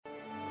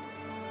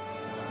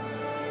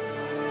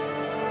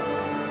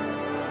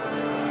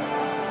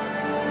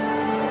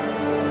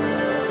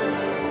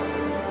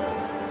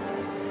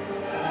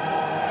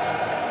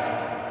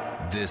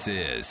This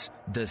is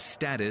The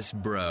Status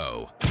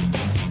Bro.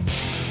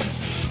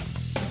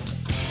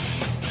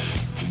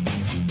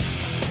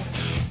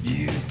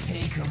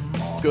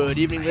 Good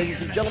evening,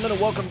 ladies and gentlemen,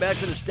 and welcome back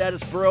to The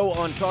Status Bro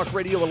on Talk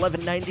Radio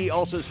 1190,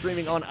 also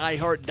streaming on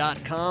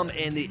iHeart.com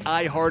and the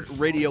iHeart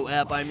Radio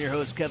app. I'm your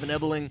host, Kevin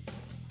Ebeling,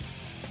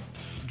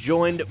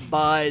 joined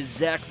by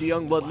Zach the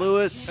Youngblood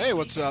Lewis. Hey,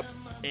 what's up?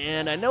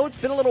 And I know it's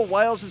been a little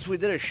while since we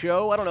did a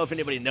show. I don't know if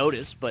anybody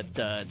noticed, but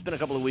it's been a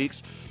couple of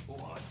weeks.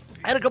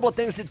 I had a couple of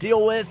things to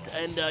deal with,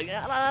 and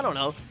I don't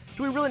know.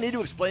 Do we really need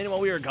to explain it while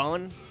we were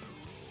gone?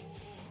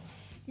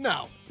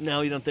 No.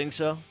 No, you don't think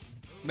so?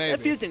 Maybe. A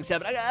few things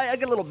happened. I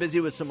got a little busy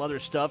with some other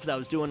stuff that I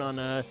was doing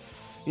on,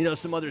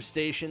 some other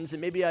stations,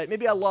 and maybe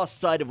I lost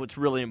sight of what's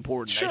really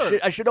important. Sure.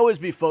 I should always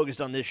be focused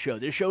on this show.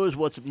 This show is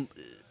what's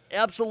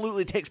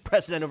absolutely takes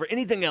precedent over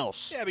anything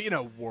else. Yeah,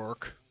 but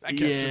work that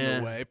gets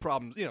in the way.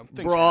 Problems, things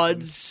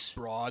Broads.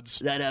 happen. Broads.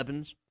 That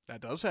happens. That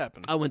does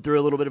happen. I went through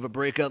a little bit of a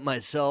breakup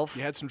myself.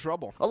 You had some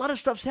trouble. A lot of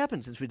stuff's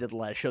happened since we did the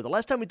last show. The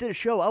last time we did a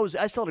show,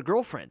 I still had a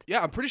girlfriend.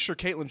 Yeah, I'm pretty sure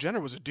Caitlyn Jenner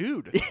was a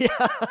dude.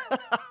 Yeah.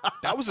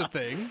 That was a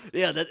thing.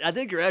 Yeah, I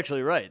think you're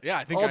actually right. Yeah,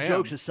 I think All I am.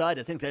 jokes aside,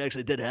 I think that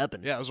actually did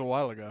happen. Yeah, it was a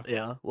while ago.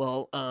 Yeah,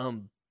 well,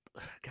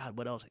 God,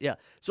 what else? Yeah,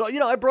 so,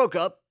 I broke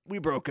up. We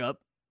broke up.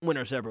 Went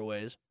our separate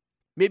ways.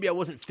 Maybe I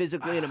wasn't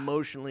physically and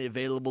emotionally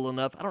available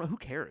enough. I don't know. Who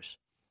cares?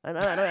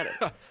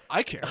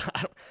 I care.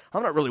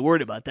 I'm not really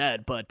worried about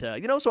that. But,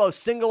 so I was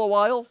single a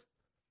while.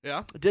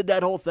 Yeah. Did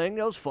that whole thing.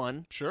 That was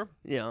fun. Sure.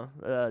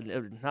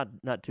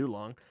 Not too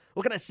long.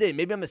 What can I say?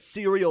 Maybe I'm a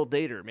serial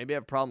dater. Maybe I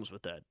have problems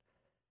with that.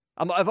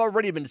 I've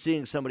already been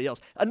seeing somebody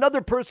else. Another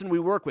person we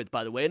work with,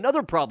 by the way.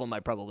 Another problem I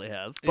probably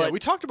have. But yeah, we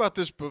talked about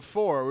this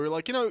before. We were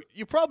like,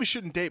 you probably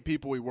shouldn't date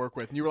people we work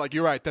with. And you were like,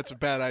 you're right, that's a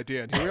bad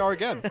idea. And here we are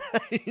again.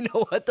 You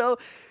know what, though?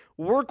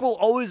 Work will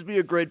always be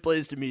a great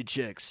place to meet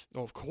chicks.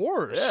 Oh, of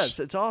course.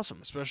 Yeah, it's awesome.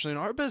 Especially in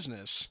our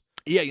business.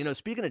 Yeah,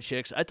 speaking of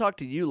chicks, I talked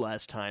to you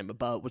last time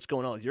about what's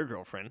going on with your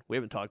girlfriend. We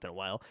haven't talked in a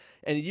while.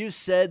 And you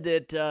said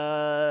that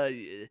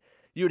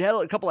you'd had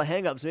a couple of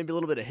hang-ups, maybe a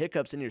little bit of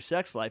hiccups in your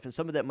sex life, and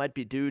some of that might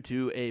be due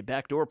to a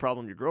backdoor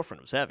problem your girlfriend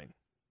was having.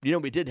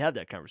 We did have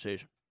that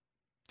conversation.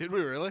 Did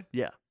we really?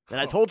 Yeah. And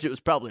I told you it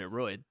was probably a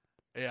roid.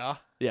 Yeah.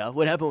 Yeah,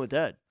 what happened with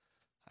that?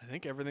 I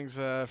think everything's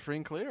free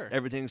and clear.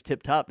 Everything's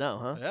tip-top now,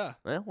 huh? Yeah.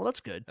 Well, that's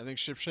good. I think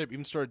ship-shape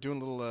even started doing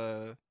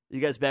little... You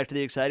guys back to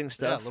the exciting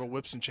stuff? Yeah, little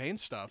whips and chain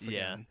stuff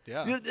again.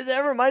 Yeah. That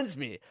reminds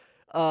me.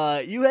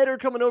 You had her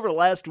coming over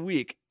last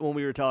week when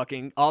we were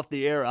talking, off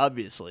the air,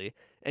 obviously,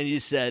 and you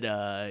said,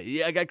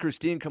 yeah, I got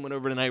Christine coming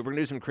over tonight. We're going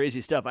to do some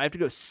crazy stuff. I have to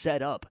go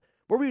set up.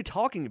 What were you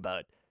talking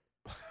about?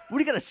 What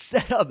do you got to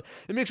set up?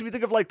 It makes me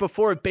think of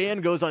before a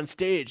band goes on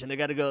stage and they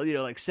got to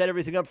go, set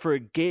everything up for a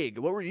gig.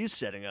 What were you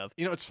setting up?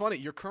 It's funny.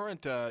 Your catch,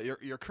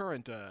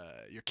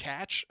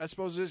 I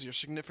suppose, is your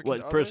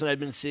significant other. Person I've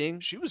been seeing?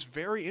 She was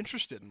very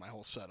interested in my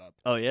whole setup.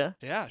 Oh, yeah?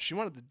 Yeah, she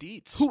wanted the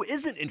deets. Who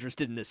isn't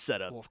interested in this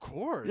setup? Well, of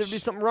course. There'd be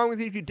something wrong with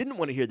you if you didn't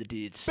want to hear the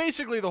deets.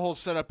 Basically, the whole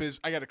setup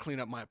is I got to clean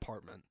up my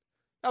apartment.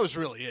 That was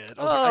really it.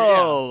 I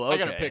was I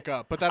got to pick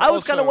up. But I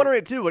was kind of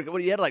wondering too.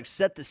 What you had to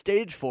set the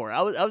stage for?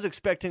 I was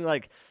expecting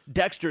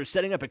Dexter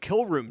setting up a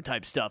kill room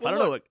type stuff. Well, I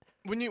don't know what.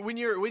 When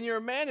you're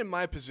a man in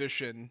my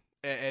position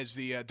as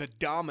the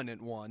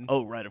dominant one.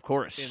 Oh, right, of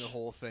course. In the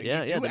whole thing.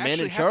 Yeah, you the man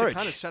actually in charge. have to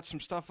kind of set some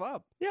stuff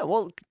up. Yeah,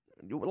 well,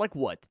 like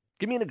what?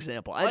 Give me an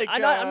example.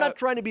 I'm not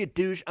trying to be a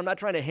douche. I'm not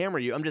trying to hammer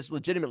you. I'm just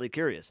legitimately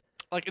curious.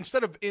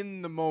 Instead of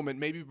in the moment,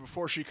 maybe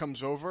before she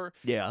comes over.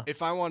 Yeah.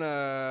 If I want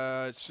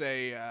to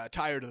say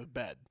tie her to the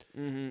bed.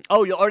 Mm-hmm.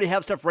 Oh, you'll already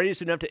have stuff ready,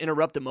 so you don't have to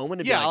interrupt the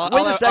moment. And yeah,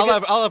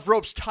 I'll have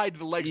ropes tied to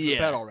the legs of the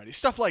bed already.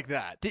 Stuff like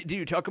that. Do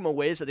you tuck them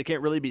away so they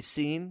can't really be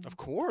seen? Of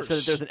course. So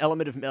that there's an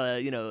element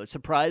of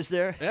surprise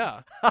there.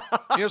 Yeah.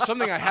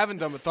 Something I haven't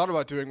done but thought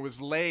about doing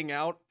was laying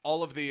out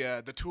all of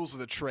the tools of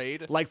the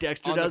trade, like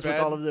Dexter does with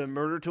all of the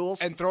murder tools,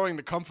 and throwing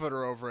the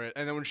comforter over it,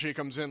 and then when she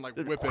comes in,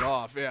 whip it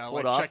off. Yeah,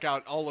 check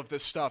out all of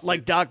this stuff.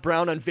 Like Doc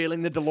Brown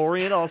unveiling the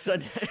DeLorean all of a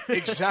sudden.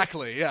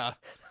 Exactly. Yeah.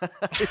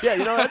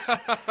 Yeah,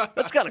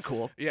 that's kind of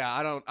cool. Yeah,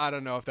 I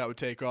don't know if that would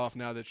take off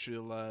now that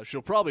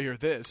she'll probably hear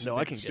this. No,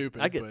 I get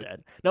but... that.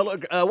 Now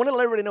look, I want to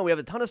let everybody know we have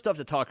a ton of stuff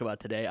to talk about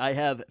today. I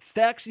have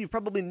facts you've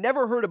probably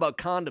never heard about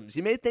condoms.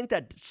 You may think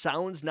that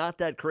sounds not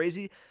that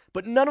crazy,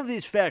 but none of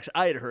these facts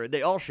I had heard.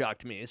 They all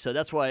shocked me, so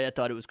that's why I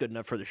thought it was good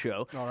enough for the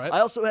show. All right. I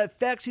also have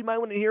facts you might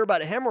want to hear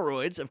about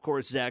hemorrhoids. Of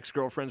course, Zach's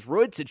girlfriend's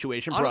roid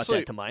situation brought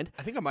that to mind.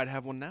 I think I might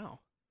have one now.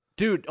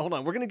 Dude, hold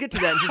on. We're going to get to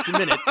that in just a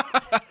minute.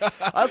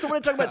 I also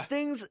want to talk about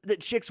things that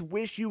chicks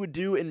wish you would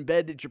do in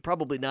bed that you're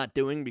probably not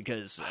doing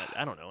because,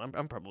 I don't know,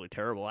 I'm probably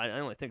terrible. I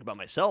only think about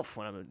myself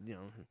when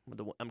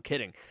I'm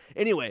kidding.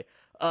 Anyway,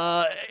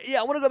 I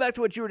want to go back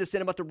to what you were just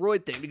saying about the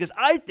roid thing because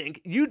I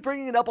think you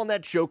bringing it up on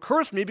that show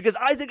cursed me because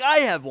I think I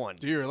have one.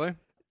 Do you really?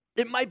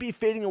 It might be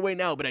fading away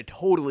now, but I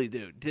totally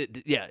do.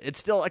 Yeah,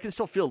 I can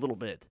still feel a little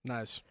bit.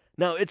 Nice.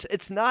 No,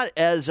 it's not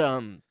as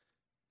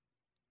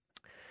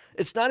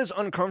It's not as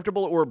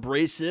uncomfortable or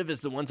abrasive as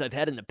the ones I've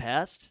had in the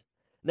past.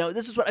 Now,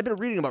 this is what I've been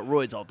reading about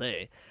roids all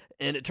day,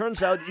 And it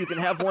turns out that you can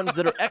have ones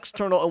that are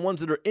external and ones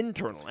that are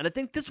internal. And I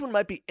think this one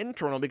might be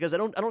internal because I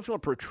don't feel a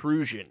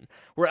protrusion.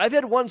 Where I've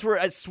had ones where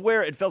I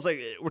swear it feels like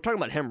we're talking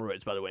about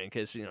hemorrhoids, by the way, in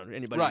case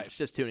anybody's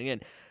just tuning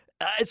in.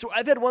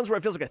 I've had ones where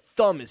it feels like a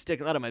thumb is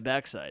sticking out of my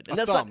backside. And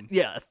that's thumb.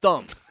 a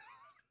thumb.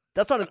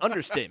 That's not an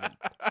understatement.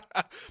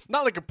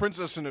 Not like a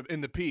princess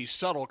in the pea,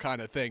 subtle kind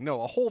of thing.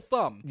 No, a whole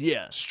thumb.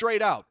 Yeah.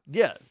 Straight out.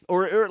 Yeah.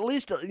 Or at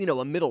least,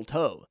 a middle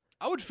toe.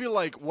 I would feel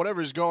like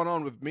whatever's going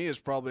on with me is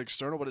probably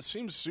external, but it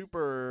seems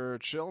super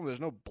chill and there's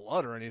no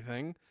blood or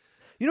anything.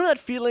 You know that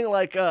feeling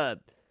like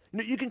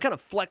you can kind of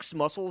flex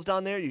muscles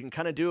down there? You can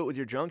kind of do it with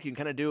your junk. You can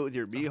kind of do it with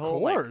your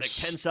beehole. Like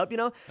tense up,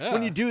 Yeah.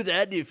 When you do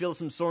that, do you feel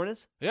some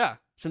soreness? Yeah.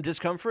 Some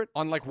discomfort?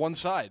 On like one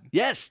side.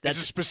 Yes. It's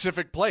a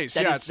specific place.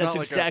 That's not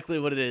exactly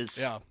what it is.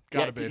 Yeah,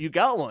 gotta be. You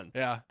got one.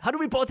 Yeah. How do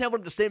we both have one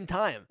at the same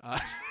time?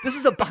 This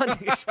is a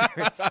bonding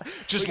experience.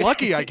 Just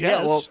lucky, I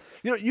guess.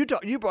 Yeah,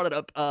 well, you brought it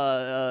up,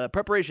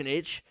 Preparation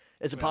H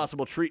as a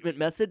possible treatment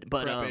method.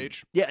 But, Prep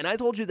H. Yeah, and I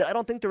told you that I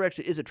don't think there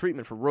actually is a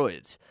treatment for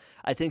roids.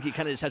 I think you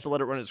kind of just have to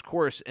let it run its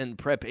course, and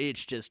Prep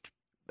H just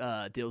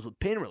deals with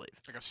pain relief.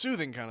 Like a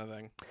soothing kind of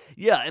thing.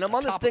 Yeah, and I'm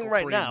on this thing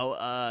right cream. now.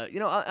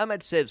 I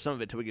might save some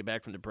of it till we get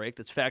back from the break.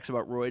 That's facts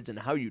about roids and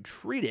how you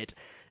treat it.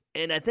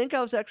 And I think I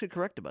was actually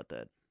correct about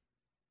that.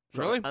 So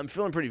Really? I'm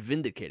feeling pretty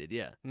vindicated,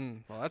 yeah.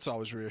 Well, that's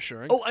always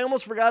reassuring. Oh, I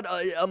almost forgot,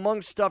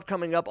 among stuff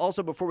coming up,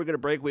 also before we go to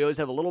break, we always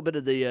have a little bit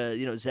of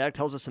the, Zach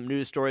tells us some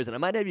news stories, and I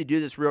might have you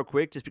do this real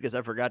quick just because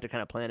I forgot to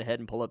kind of plan ahead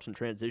and pull up some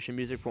transition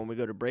music for when we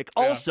go to break.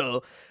 Yeah.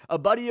 Also, a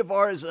buddy of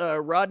ours,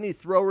 Rodney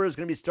Thrower, is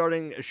going to be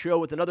starting a show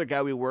with another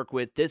guy we work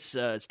with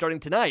starting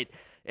tonight.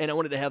 And I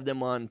wanted to have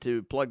them on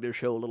to plug their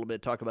show a little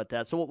bit, talk about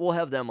that. So we'll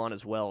have them on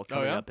as well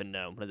coming up in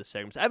one of the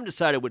segments. I haven't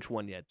decided which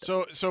one yet.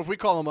 So if we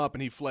call him up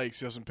and he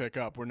flakes, he doesn't pick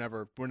up, we're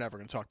never going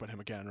to talk about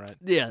him again, right?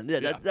 Yeah.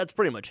 That's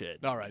pretty much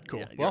it. All right, cool.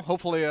 Yeah, well,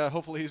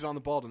 hopefully he's on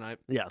the ball tonight.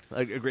 Yeah,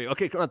 I agree.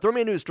 Okay, come on, throw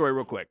me a news story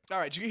real quick. All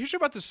right, did you hear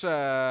about this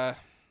fly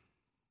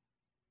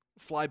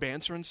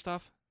bancer and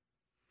stuff?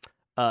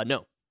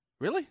 No.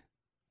 Really?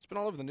 It's been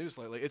all over the news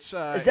lately. Is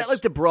that like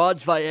the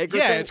Broad's Viagra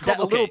thing? It's called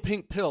the little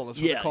pink pill. That's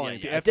what they're calling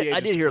it. The FDA I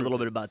did hear a approved little it.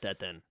 bit about that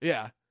then.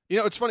 Yeah.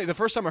 It's funny. The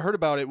first time I heard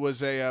about it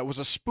was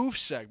a spoof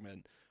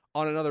segment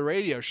on another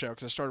radio show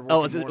because I started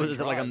working was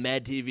it like a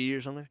Mad TV or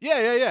something?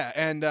 Yeah.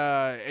 And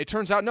it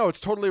turns out, no, it's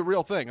totally a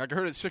real thing. Like I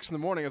heard it at 6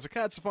 a.m. I was like,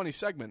 it's a funny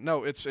segment.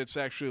 No, it's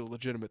actually a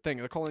legitimate thing.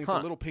 They're calling it the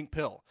little pink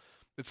pill.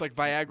 It's like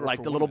Viagra like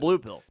for the women. little blue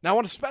pill. Now I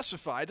want to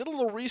specify. I did a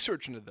little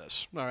research into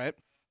this. All right.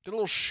 Did a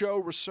little show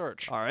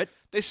research. All right.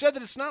 They said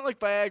that it's not like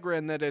Viagra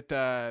and that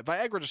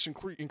Viagra just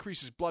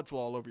increases blood flow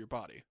all over your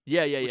body.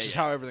 Yeah. Which is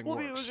how everything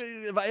works.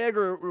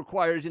 Viagra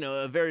requires,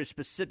 a very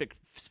specific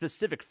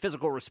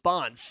physical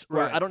response.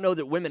 Right. I don't know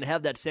that women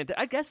have that same thing.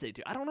 I guess they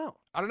do. I don't know.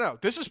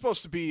 This is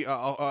supposed to be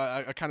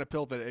a kind of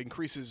pill that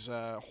increases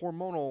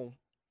hormonal.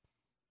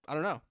 I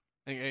don't know.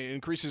 It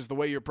increases the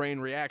way your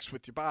brain reacts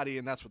with your body,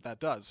 and that's what that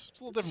does.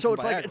 It's a little different. So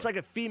from Viagra. it's like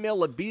a female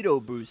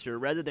libido booster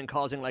rather than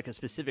causing like a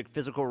specific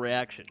physical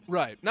reaction.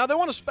 Right. Now they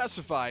want to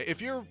specify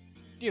if you're,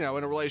 in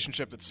a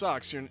relationship that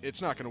sucks,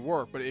 it's not going to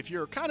work. But if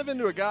you're kind of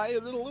into a guy,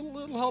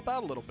 it'll help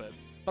out a little bit.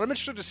 But I'm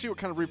interested to see what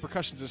kind of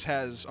repercussions this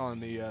has on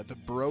the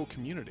bro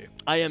community.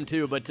 I am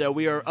too, but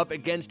we are up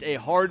against a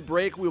hard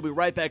break. We'll be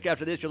right back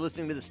after this. You're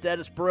listening to The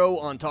Status Bro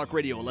on Talk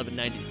Radio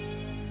 1190.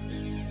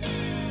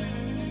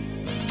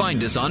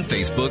 Find us on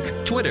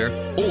Facebook, Twitter,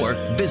 or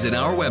visit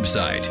our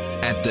website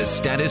at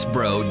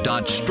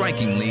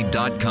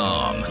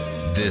thestatusbro.strikingly.com.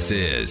 This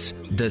is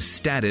The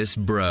Status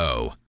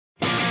Bro.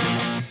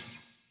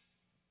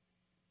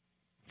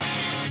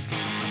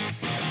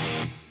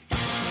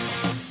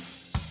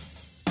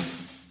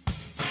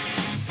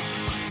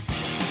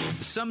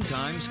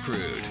 Sometimes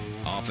crude,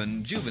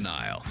 often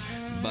juvenile,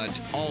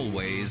 but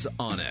always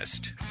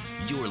honest.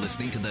 You're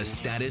listening to The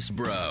Status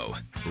Bro,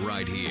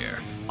 right here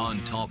on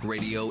Talk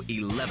Radio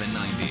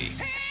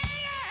 1190.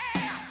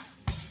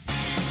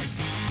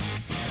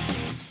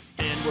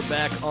 And we're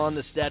back on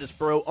The Status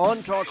Bro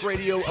on Talk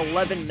Radio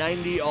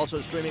 1190,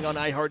 also streaming on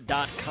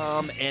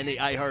iHeart.com and the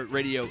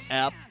iHeartRadio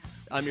app.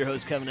 I'm your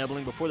host, Kevin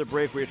Ebling. Before the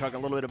break, we were talking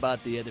a little bit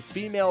about the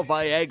female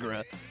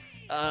Viagra.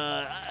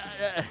 I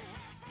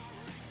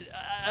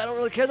don't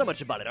really care that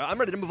much about it. I'm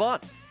ready to move on.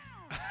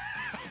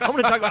 I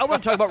want to talk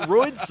about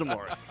roids some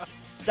more.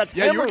 That's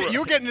hemorrhoids.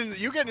 You're getting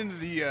into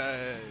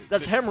the.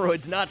 That's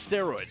hemorrhoids, not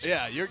steroids.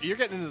 Yeah, you're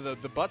getting into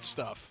the butt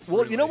stuff. Well,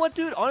 really. You know what,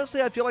 dude?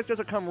 Honestly, I feel like there's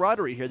a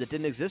camaraderie here that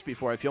didn't exist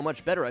before. I feel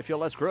much better. I feel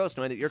less gross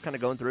knowing that you're kind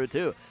of going through it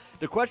too.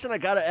 The question I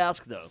got to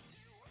ask though: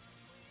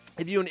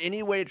 have you in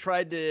any way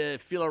tried to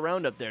feel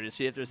around up there to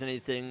see if there's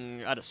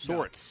anything out of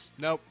sorts?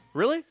 Nope.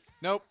 Really?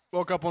 Nope.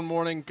 Woke up one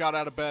morning, got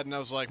out of bed, and I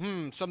was like,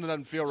 something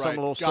doesn't feel right. Something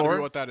a little Gotta sore?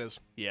 be what that is.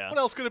 Yeah. What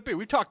else could it be?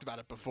 We talked about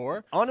it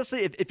before.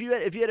 Honestly, if you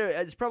had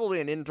it's probably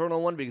an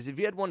internal one because if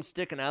you had one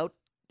sticking out,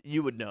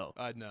 you would know.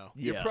 I'd know.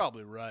 Yeah. You're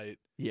probably right.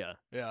 Yeah.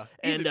 Yeah.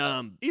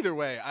 And either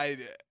way,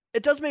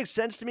 it does make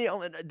sense to me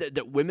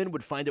that women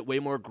would find it way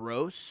more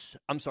gross.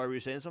 I'm sorry, were you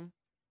saying something?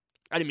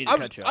 I didn't mean to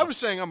cut you off. I was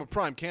saying I'm a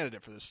prime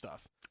candidate for this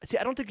stuff. See,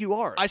 I don't think you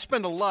are. I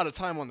spend a lot of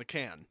time on the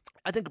can.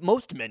 I think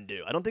most men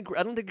do. I don't think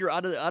you're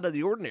out of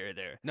the ordinary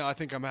there. No, I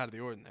think I'm out of the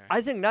ordinary.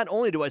 I think not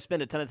only do I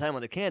spend a ton of time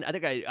on the can, I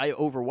think I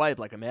overwipe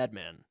like a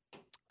madman.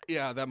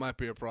 Yeah, that might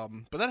be a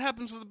problem. But that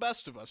happens to the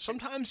best of us.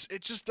 Sometimes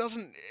it just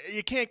doesn't.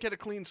 You can't get a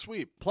clean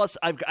sweep. Plus,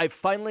 I've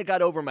finally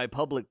got over my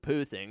public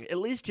poo thing, at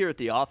least here at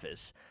the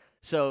office.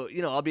 So,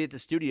 I'll be at the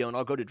studio and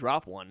I'll go to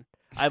drop one.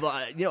 I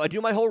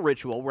do my whole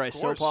ritual where I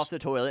soap off the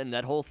toilet and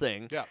that whole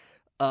thing. Yeah.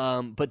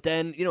 But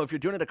then, if you're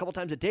doing it a couple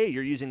times a day,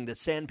 you're using the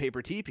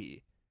sandpaper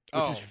teepee,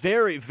 which is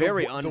very,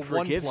 very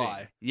unforgiving. The one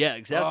ply. Yeah,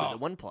 exactly. The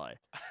one ply.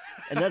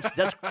 And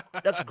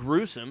that's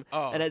gruesome.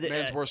 Oh, and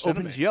man's worst opens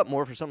enemy. you up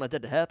more for something like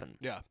that to happen.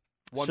 Yeah.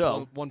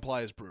 One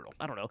ply is brutal.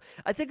 I don't know.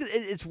 I think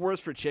it's worse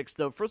for chicks,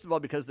 though. First of all,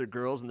 because they're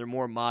girls and they're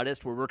more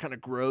modest, where we're kind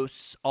of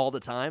gross all the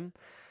time.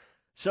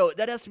 So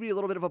that has to be a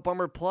little bit of a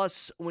bummer.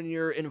 Plus, when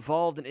you're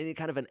involved in any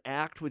kind of an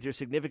act with your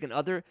significant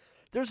other,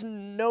 there's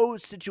no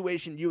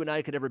situation you and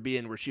I could ever be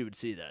in where she would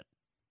see that.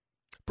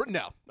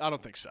 No, I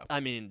don't think so. I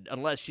mean,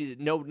 unless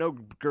no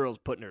girl's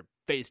putting her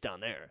face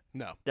down there.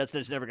 No. That's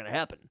just never going to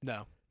happen.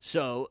 No.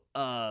 So,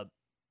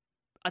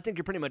 I think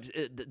you're pretty much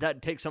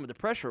that takes some of the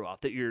pressure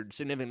off that your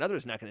significant other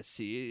is not going to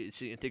see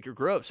and think you're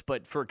gross.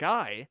 But for a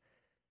guy,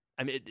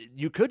 I mean,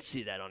 you could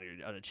see that on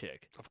a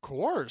chick. Of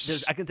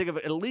course. I can think of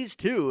at least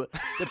two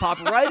that pop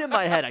right in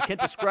my head. I can't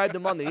describe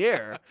them on the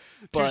air.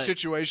 Two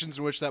situations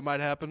in which that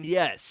might happen?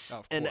 Yes.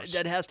 Of and course.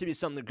 that has to be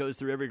something that goes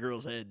through every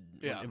girl's head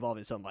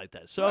involving something like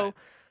that. So,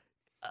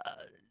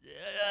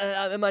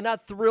 Right. Am I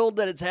not thrilled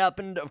that it's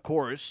happened? Of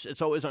course.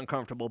 It's always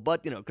uncomfortable,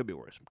 but, it could be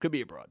worse. Could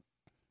be abroad.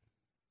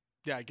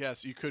 Yeah, I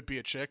guess. You could be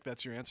a chick.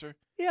 That's your answer?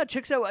 Yeah,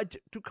 chicks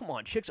come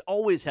on. Chicks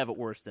always have it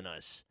worse than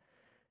us.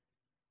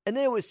 And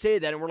they always say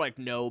that, and we're like,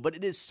 no, but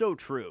it is so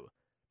true.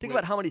 Think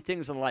about how many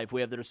things in life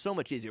we have that are so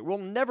much easier. We'll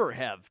never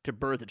have to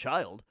birth a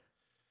child.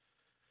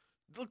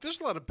 Look,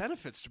 there's a lot of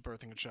benefits to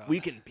birthing a child. We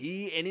can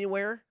pee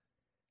anywhere.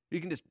 You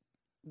can just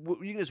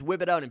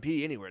whip it out and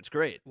pee anywhere. It's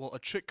great. Well, a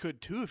chick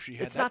could, too, if she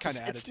had that kind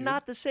of attitude. It's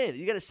not the same.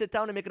 You got to sit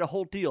down and make it a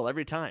whole deal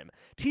every time.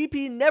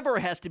 TP never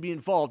has to be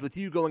involved with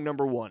you going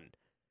number one.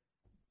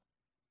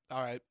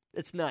 All right.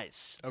 It's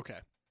nice. Okay.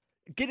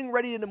 Getting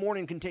ready in the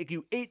morning can take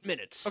you 8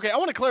 minutes. Okay, I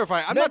want to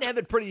clarify. Men have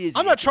it pretty easy.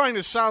 I'm not trying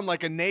to sound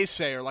like a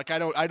naysayer, like I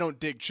don't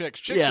dig chicks.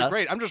 Chicks Yeah. are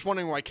great. I'm just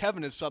wondering why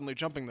Kevin is suddenly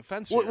jumping the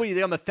fence here. What, you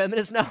think I'm a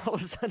feminist now all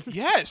of a sudden?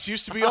 Yes,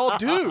 used to be all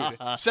dude.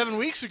 7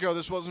 weeks ago,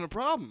 this wasn't a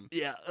problem.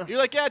 Yeah. You're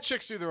like, yeah,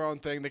 chicks do their own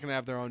thing. They can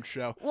have their own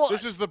show. Well,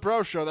 this is the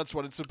bro show. That's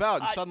what it's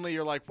about. And suddenly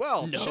you're like,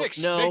 well, chicks,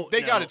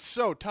 they got it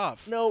so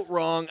tough. No,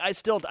 wrong. I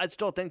still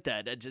think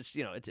that. It just,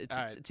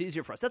 it's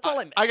easier for us. That's all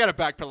I mean. I got to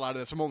backpedal out of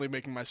this. I'm only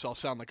making myself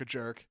sound like a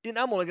jerk. I'm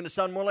only going to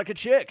sound more like a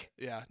chick.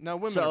 Yeah. No,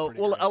 women are So,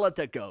 pretty great. I'll let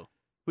that go.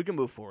 We can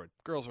move forward.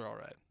 Girls are all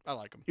right. I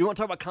like them. You want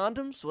to talk about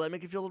condoms? Will that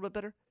make you feel a little bit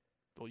better?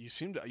 Well, you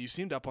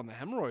seemed up on the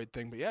hemorrhoid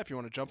thing, but yeah, if you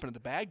want to jump into the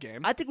bag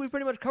game. I think we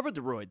pretty much covered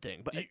the roid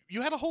thing. But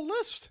you had a whole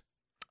list.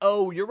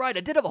 Oh, you're right.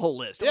 I did have a whole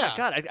list. Oh Yeah. my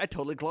God, I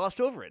totally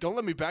glossed over it. Don't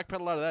let me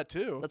backpedal out of that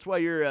too. That's why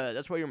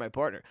you're my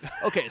partner.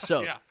 Okay,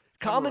 so Yeah.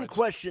 common Hemorrhoids.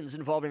 questions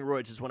involving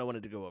roids is what I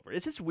wanted to go over.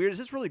 Is this weird? Is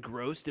this really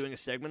gross doing a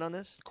segment on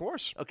this? Of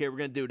course. Okay, we're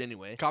gonna do it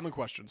anyway. Common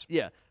questions.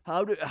 Yeah.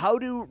 How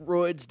do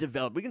roids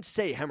develop? We can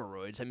say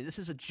hemorrhoids. I mean, this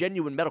is a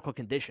genuine medical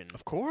condition.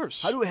 Of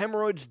course. How do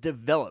hemorrhoids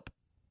develop?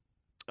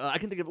 I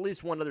can think of at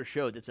least one other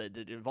show that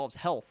involves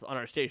health on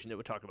our station that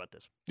would talk about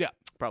this. Yeah.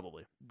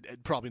 Probably.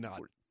 Probably not.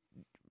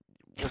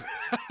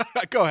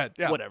 Go ahead.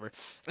 Yeah. Whatever.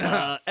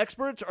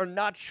 Experts are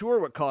not sure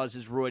what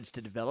causes roids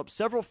to develop.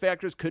 Several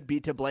factors could be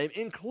to blame,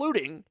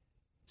 including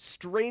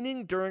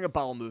straining during a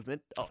bowel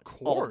movement. Of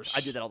course.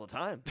 I do that all the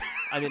time.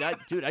 I mean, I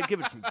give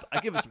it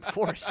some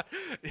force.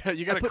 Yeah,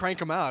 you got to crank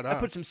them out. Huh? I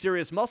put some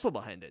serious muscle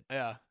behind it.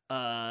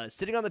 Yeah.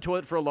 Sitting on the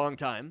toilet for a long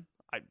time.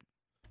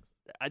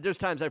 There's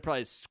times I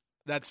probably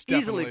That's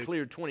easily definitely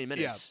cleared 20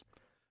 minutes.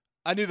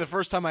 I knew the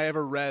first time I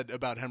ever read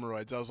about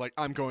hemorrhoids, I was like,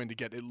 I'm going to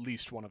get at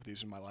least one of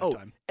these in my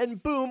lifetime.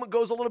 And boom,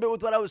 goes a little bit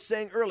with what I was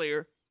saying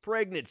earlier,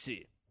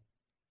 pregnancy.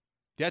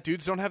 Yeah,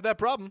 dudes don't have that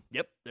problem.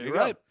 Yep, there You're you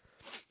go. right.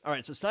 All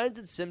right, so signs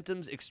and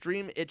symptoms: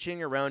 extreme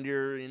itching around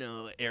your,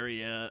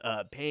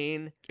 area,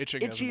 pain,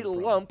 Itching hasn't itchy been a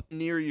problem. lump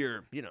near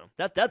your,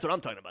 that's what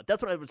I'm talking about.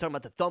 That's what I was talking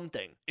about, the thumb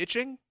thing.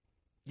 Itching?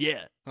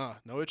 Yeah. Huh,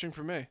 no itching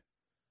for me.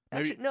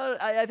 Actually, no,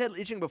 I've had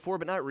itching before,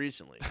 but not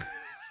recently.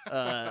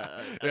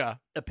 Yeah.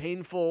 A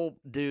painful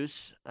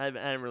deuce. I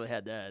haven't really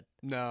had that.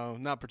 No,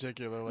 not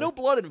particularly. No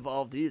blood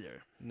involved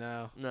either.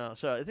 No. No,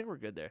 so I think we're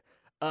good there.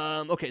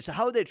 Okay, so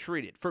how would they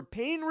treat it? For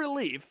pain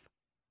relief,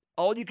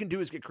 all you can do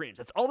is get creams.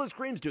 That's all those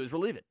creams do is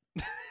relieve it.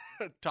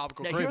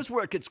 Topical Now, cream. here's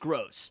where it gets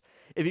gross.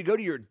 If you go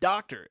to your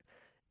doctor,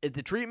 if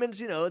the treatment's,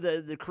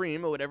 the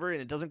cream or whatever,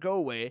 and it doesn't go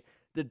away,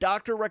 the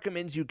doctor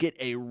recommends you get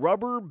a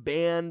rubber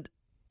band.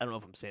 I don't know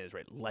if I'm saying this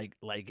right.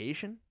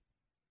 Ligation?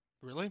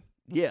 Really?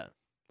 Yeah.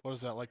 What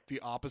is that, like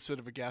the opposite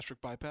of a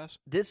gastric bypass?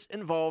 This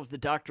involves the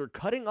doctor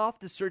cutting off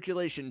the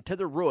circulation to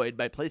the roid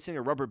by placing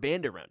a rubber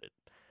band around it.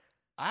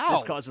 Ow.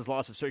 This causes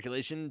loss of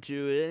circulation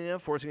to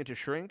forcing it to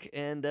shrink,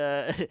 and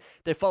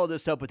they follow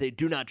this up with a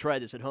 "do not try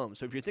this at home."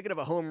 So if you're thinking of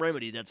a home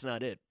remedy, that's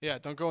not it. Yeah,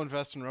 don't go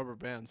invest in rubber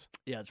bands.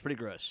 Yeah, it's pretty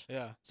gross.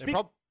 Yeah, Speak-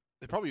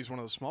 they probably use one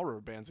of those small rubber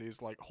bands that use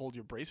to, like, hold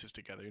your braces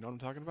together. You know what I'm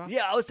talking about?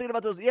 Yeah, I was thinking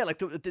about those. Yeah, like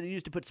they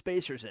used to put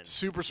spacers in.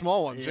 Super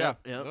small ones. Yeah.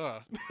 Yeah.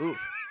 Ugh.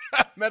 Oof.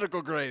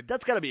 Medical grade.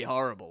 That's got to be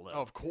horrible, though.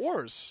 Oh, of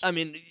course. I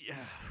mean,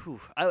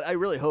 I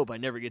really hope I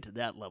never get to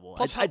that level.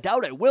 Plus, I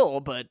doubt I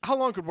will, but How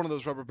long could one of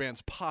those rubber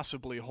bands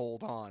possibly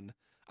hold on?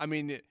 I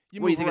mean,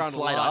 you What, move you think it'd around a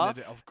slide lot.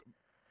 off?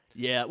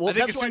 Yeah. Well, I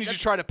think that's as soon why- as you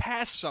try to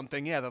pass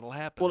something, yeah, that'll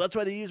happen. well, that's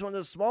why they use one of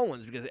those small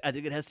ones because I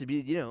think it has to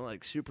be,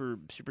 like super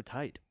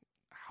tight.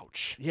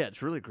 Ouch. Yeah,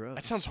 it's really gross.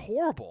 That sounds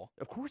horrible.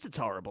 Of course, it's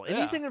horrible. Yeah.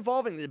 Anything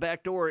involving the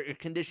backdoor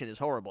condition is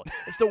horrible.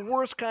 It's the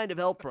worst kind of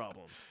health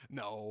problem.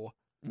 No.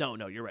 No,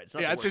 you're right. It's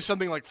not Yeah, the I'd say worst.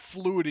 something like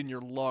fluid in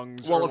your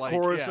lungs. Well, or of like,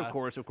 course, yeah.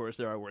 of course,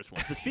 there are worse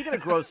ones. But speaking of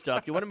gross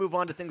stuff, you want to move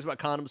on to things about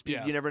condoms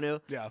Yeah. you never knew?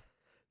 Yeah.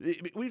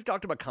 We've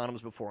talked about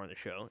condoms before on the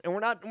show, and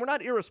we're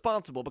not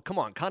irresponsible. But come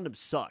on, condoms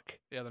suck.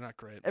 Yeah, they're not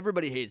great.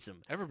 Everybody hates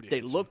them. Everybody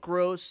They hates look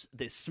gross.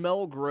 They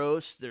smell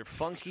gross. They're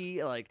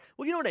funky. Well,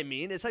 you know what I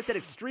mean. It's like that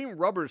extreme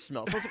rubber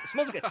smell. It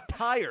smells like a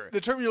tire. The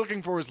term you're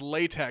looking for is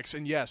latex,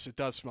 and yes, it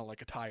does smell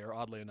like a tire,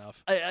 oddly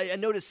enough. I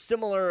notice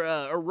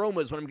similar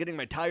aromas when I'm getting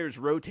my tires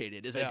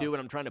rotated as I Yeah. do when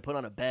I'm trying to put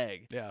on a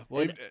bag. Yeah,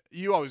 well, And-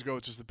 you always go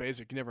with just the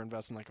basic. You never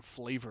invest in like a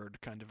flavored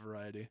kind of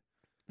variety.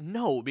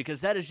 No,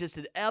 because that is just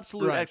an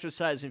absolute Right.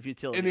 exercise in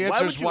futility. And the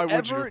answer is, why would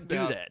ever you? do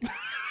Yeah.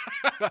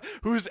 that?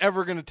 Who's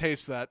ever going to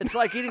taste that? It's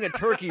like eating a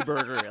turkey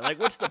burger. Like,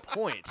 what's the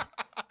point?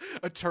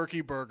 A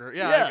turkey burger.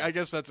 Yeah, Yeah. I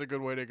guess that's a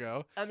good way to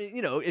go. I mean,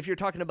 if you're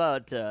talking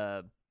about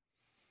the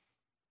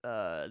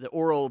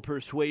oral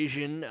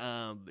persuasion,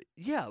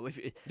 Yeah, why,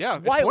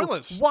 it's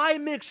pointless. Why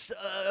mix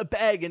a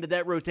bag into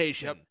that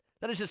rotation? Yep.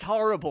 That is just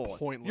horrible.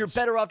 Pointless. You're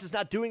better off just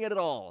not doing it at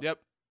all. Yep.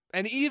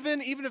 And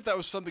even if that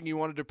was something you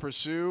wanted to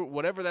pursue,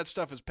 whatever that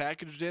stuff is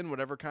packaged in,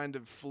 whatever kind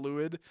of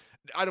fluid,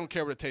 I don't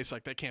care what it tastes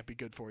like. That can't be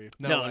good for you.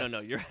 No,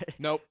 way. you're right.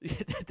 Nope.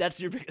 That's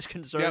your biggest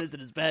concern Yep. is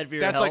that it's bad for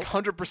your That's health.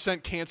 like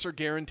 100% cancer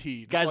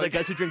guaranteed. Guys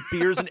who drink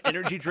beers and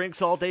energy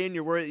drinks all day, and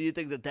you're worried, you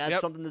think that's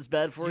Yep. something that's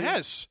bad for you?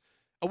 Yes.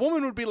 A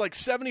woman would be like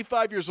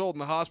 75 years old in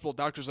the hospital.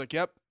 Doctor's like,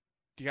 yep,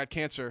 you got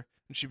cancer.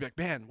 And she'd be like,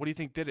 man, what do you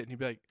think did it? And he'd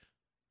be like,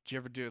 did you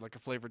ever do like a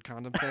flavored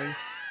condom thing?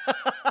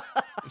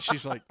 And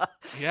she's like,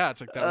 yeah. It's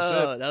like, that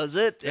was it. That was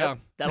it. Yep, Yeah.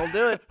 that'll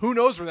do it. Who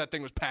knows where that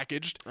thing was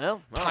packaged?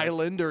 Well, all right.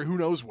 Thailand or who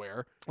knows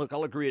where. Look,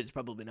 I'll agree it's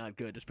probably not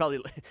good.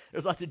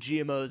 There's lots of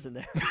GMOs in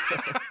there.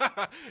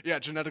 Yeah,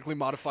 genetically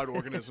modified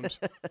organisms.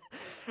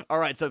 All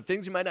right, so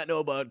things you might not know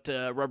about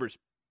rubbers.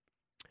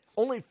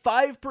 Only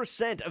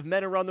 5% of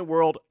men around the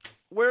world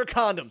wear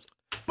condoms.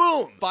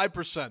 Boom!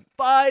 5%.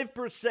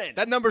 5%.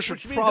 That number should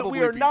Which means probably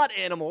that we are be not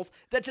animals.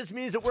 That just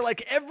means that we're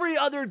like every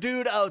other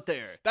dude out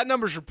there. That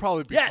number should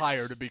probably be Yes.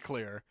 higher, to be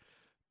clear.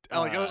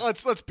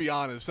 Let's be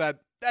honest. That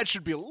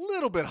should be a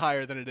little bit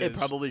higher than it is. It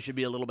probably should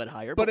be a little bit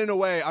higher. But in a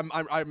way,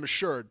 I'm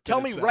assured. that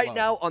tell me it's that right low.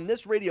 now on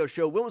this radio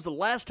show, when was the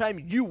last time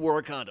you wore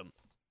a condom?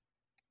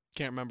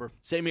 Can't remember.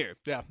 Same here.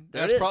 Yeah,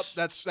 There that's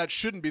it is. that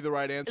shouldn't be the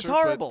right answer. It's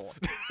horrible.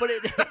 But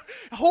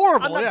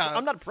Horrible. I'm not, yeah.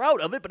 I'm not proud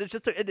of it, but it's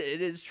just it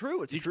is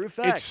true. It's a true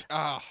fact. It's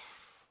I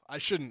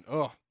shouldn't.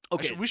 Oh,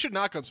 Okay. We should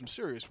knock on some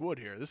serious wood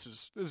here.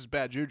 This is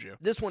bad juju.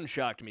 This one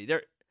shocked me.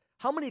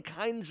 How many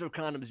kinds of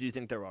condoms do you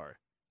think there are?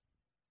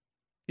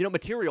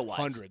 Material-wise.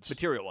 Hundreds.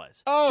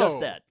 Material-wise. Oh. Just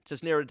that.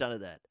 Just narrow it down to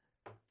that.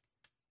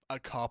 A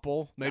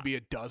couple, maybe a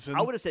dozen.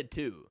 I would have said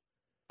 2.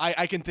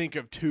 I can think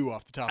of 2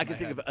 off the top. I of can my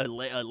think head. of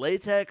a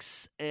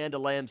latex and a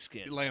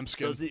lambskin.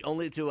 Lambskin. Those are the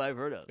only 2 I've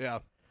heard of. Yeah.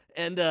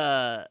 And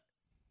I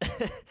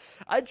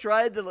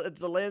tried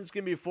the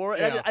lambskin before,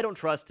 and Yeah. I don't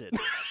trust it.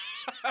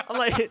 I'm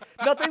like,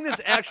 nothing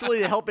that's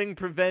actually helping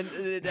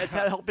that's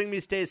helping me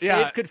stay safe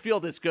Yeah. could feel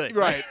this good.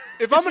 Right.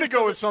 If I'm going to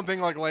go with something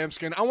like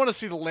lambskin, I want to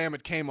see the lamb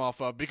it came off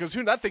of, because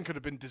that thing could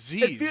have been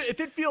diseased. If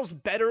it feels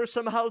better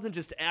somehow than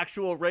just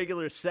actual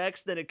regular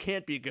sex, then it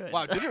can't be good.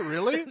 Wow, did it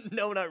really?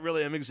 No, not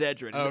really. I'm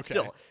exaggerating. But Okay.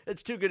 still,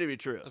 it's too good to be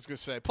true. I was going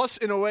to say. Plus,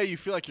 in a way, you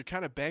feel like you're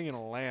kind of banging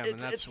a lamb, and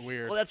that's It's-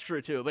 weird. Well, that's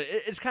true too. But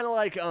it's kind of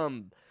like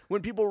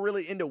when people are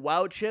really into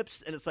Wow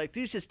chips, and it's like,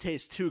 these just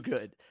taste too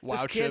good. Wow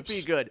this can't be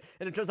chips. good.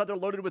 And it turns out they're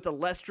loaded with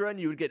Olestra, and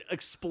you would get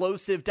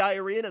explosive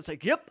diarrhea. And it's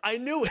like, yep, I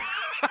knew it.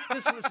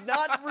 This was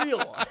not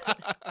real.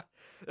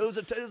 It was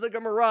like a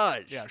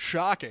mirage. Yeah,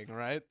 shocking,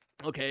 right?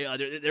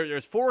 Okay.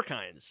 There's 4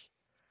 kinds.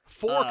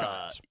 4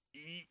 kinds.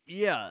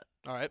 Yeah.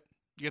 All right.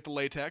 You got the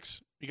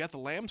latex. You got the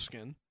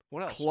lambskin.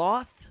 What else?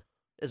 Cloth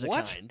is a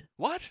What? kind.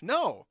 What?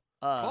 No.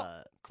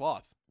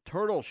 Cloth.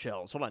 Turtle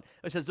shells. Hold on.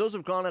 It says those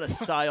have gone out of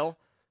style.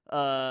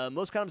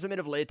 Most condoms are made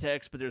of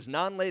latex, but there's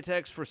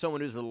non-latex for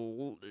someone who's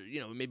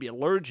maybe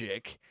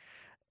allergic,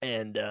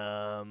 and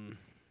I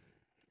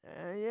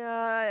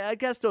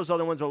guess those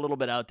other ones are a little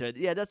bit out there.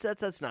 Yeah,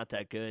 that's not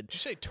that good. Did you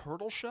say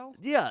turtle shell?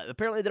 Yeah,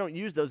 apparently they don't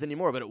use those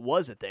anymore, but it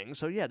was a thing.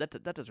 So yeah, that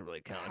doesn't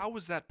really count. How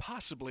was that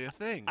possibly a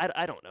thing?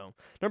 I don't know.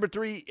 Number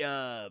 3,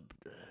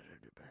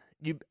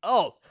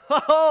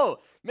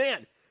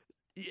 man.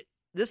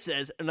 this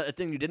says, another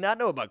thing you did not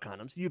know about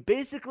condoms, you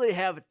basically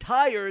have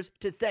tires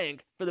to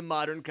thank for the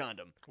modern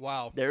condom.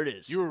 Wow. There it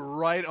is. You were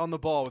right on the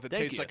ball with it.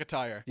 Thank Tastes you. like a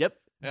tire. Yep.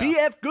 Yeah.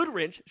 BF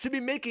Goodwrench should be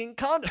making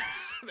condoms.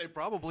 They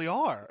probably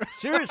are.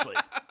 Seriously.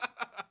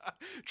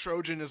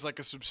 Trojan is like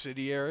a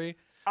subsidiary.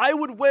 I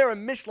would wear a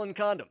Michelin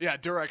condom. Yeah,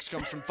 Durex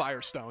comes from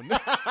Firestone.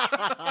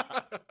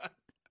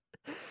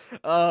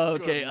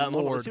 Okay, hold on,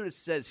 Lord. let's see what it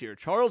says here.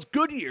 Charles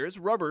Goodyear's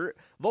rubber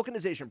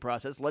vulcanization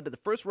process led to the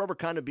first rubber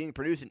condom being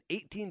produced in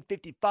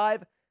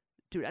 1855.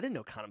 Dude, I didn't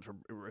know condoms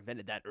were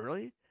invented that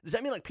early. Does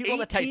that mean like people on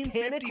the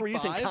Titanic were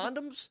using 1855?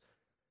 condoms?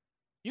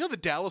 You know the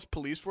Dallas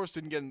police force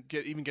didn't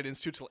even get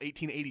instituted until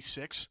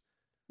 1886?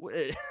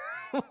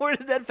 Where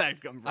did that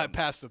fact come from? I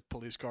passed a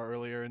police car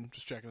earlier and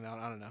just checking it out.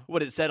 I don't know.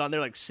 What it said on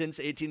there, like since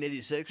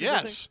 1886? Or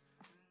Yes.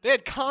 They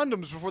had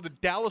condoms before the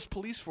Dallas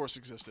police force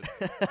existed.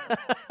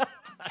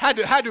 had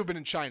to have been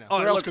in China. All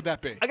Where right, else look, could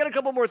that be? I got a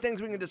couple more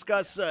things we can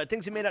discuss.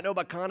 Things you may not know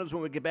about condoms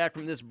when we get back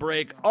from this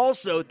break.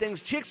 Also,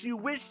 things chicks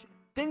wish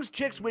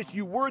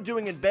you were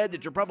doing in bed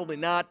that you're probably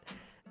not.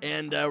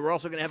 And we're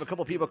also going to have a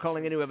couple people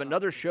calling in who have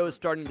another show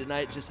starting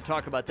tonight just to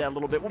talk about that a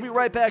little bit. We'll be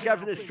right back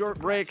after this short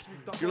break.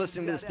 You're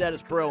listening to The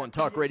Status Bro on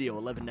Talk Radio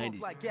 1190.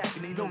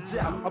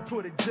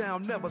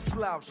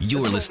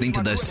 You're listening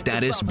to The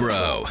Status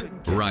Bro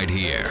right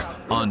here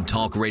on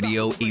Talk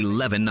Radio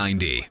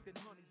 1190.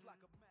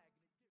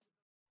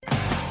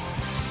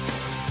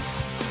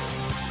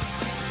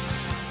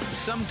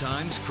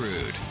 Sometimes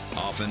crude,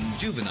 often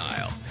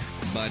juvenile,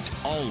 but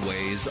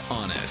always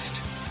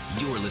honest.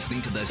 You're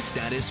listening to The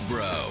Status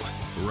Bro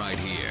right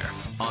here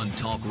on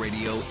Talk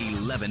Radio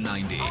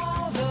 1190.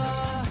 All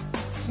the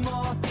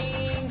small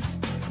things,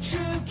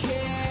 true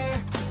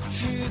care,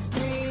 truth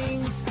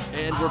brings.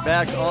 And we're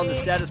back on The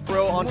Status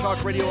Bro on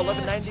Talk Radio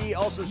 1190,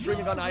 also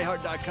streaming on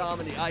iHeart.com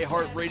and the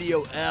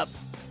iHeartRadio app.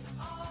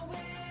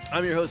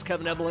 I'm your host,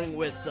 Kevin Ebeling,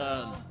 with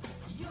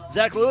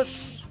Zach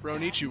Lewis.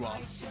 Ronichiwa.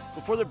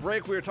 Before the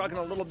break, we were talking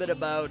a little bit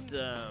about,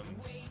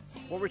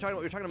 what were we talking about?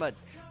 We were talking about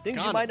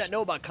things you might not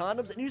know about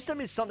condoms, and you sent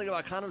me something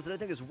about condoms that I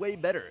think is way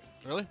better.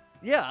 Really?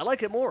 Yeah, I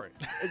like it more.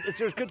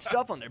 There's good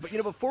stuff on there. But,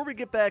 before we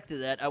get back to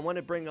that, I want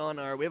to bring on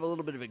we have a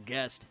little bit of a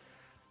guest.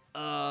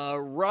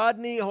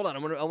 Rodney, hold on. I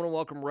want to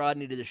welcome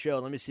Rodney to the show.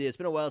 Let me see. It's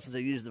been a while since I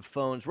used the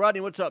phones.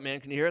 Rodney, what's up, man?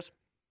 Can you hear us?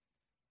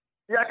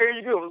 Yeah, I hear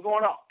you good. What's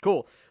going on?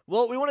 Cool.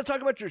 Well, we want to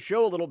talk about your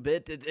show a little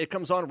bit. It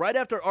comes on right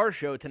after our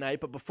show tonight.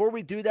 But before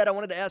we do that, I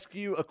wanted to ask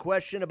you a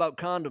question about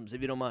condoms,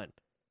 if you don't mind.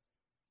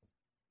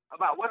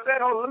 About what's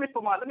that? Hold on,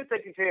 let me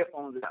take these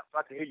headphones out so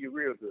I can hear you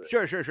real good.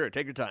 Sure.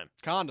 Take your time.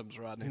 Condoms,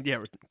 Rodney. Yeah,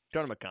 we're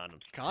talking about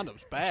condoms.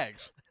 Condoms.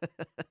 Bags.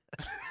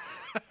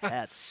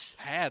 Hats.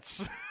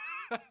 Hats.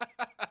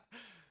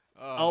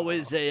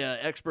 Always a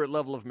expert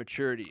level of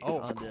maturity. Oh,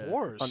 on of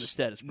course. On the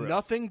Status Bro.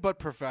 Nothing but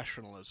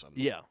professionalism.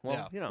 Yeah.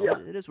 Well, Yeah.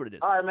 it is what it is.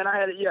 All right, man. I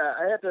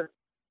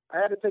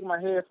had to take my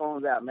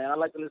headphones out, man. I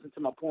like to listen to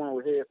my porn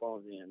with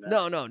headphones in,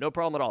 man. No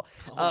problem at all.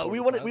 Oh, we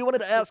wanted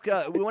to ask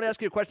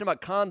you a question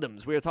about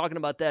condoms. We were talking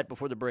about that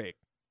before the break.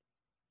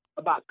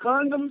 About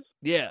condoms?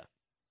 Yeah.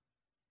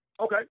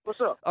 Okay, what's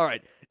up? All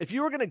right. If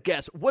you were going to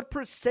guess, what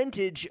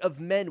percentage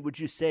of men would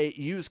you say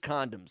use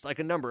condoms? Like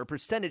a number, a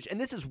percentage, and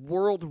this is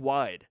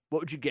worldwide. What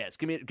would you guess?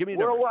 Give me a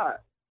number. Worldwide?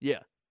 Yeah.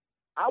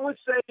 I would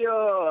say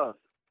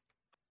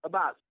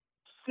about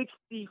 65%.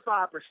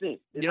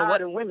 It's You know higher what?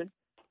 than women.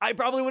 I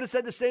probably would have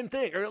said the same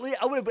thing, or at least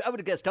I would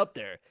have guessed up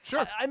there.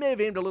 Sure. I may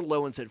have aimed a little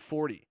low and said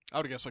 40. I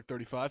would have guessed like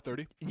 35,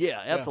 30.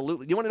 Yeah,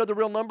 absolutely. You want to know the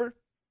real number?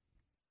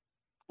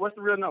 What's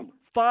the real number?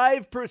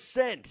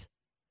 5%.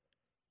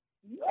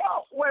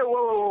 Whoa, wait,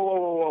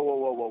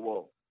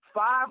 whoa.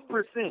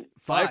 5%.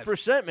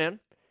 5%, man.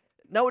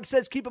 Now it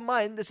says, keep in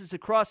mind, this is a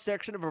cross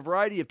section of a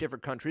variety of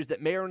different countries that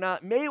may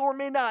or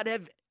may not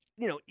have,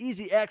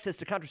 easy access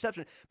to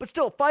contraception. But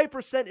still,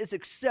 5% is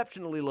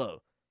exceptionally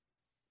low.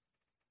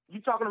 You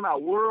talking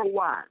about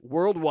worldwide?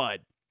 Worldwide.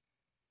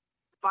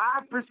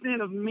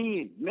 5% of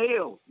men,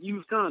 males,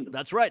 use condoms.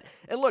 That's right.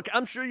 And look,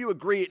 I'm sure you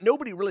agree,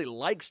 nobody really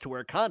likes to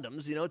wear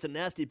condoms. It's a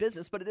nasty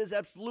business, but it is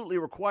absolutely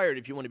required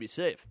if you want to be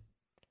safe.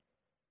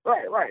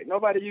 Right.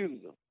 Nobody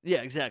uses them.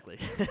 Yeah, exactly.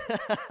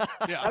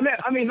 Yeah.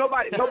 I mean,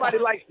 nobody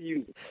likes to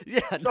use them.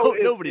 Yeah, So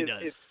nobody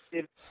does.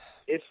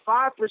 If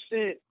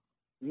 5%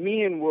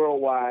 men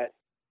worldwide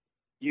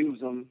use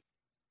them,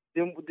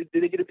 then did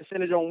they get a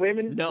percentage on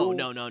women? No.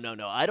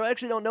 I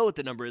don't know what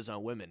the number is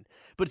on women.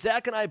 But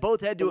Zach and I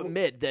both had to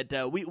admit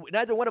that we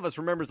neither one of us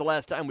remembers the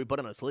last time we put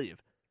on a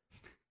sleeve.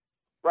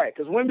 Right,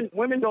 because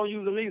women don't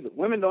use them either.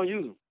 Women don't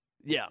use them.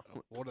 Yeah.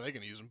 What are they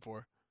going to use them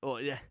for? Oh,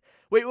 yeah.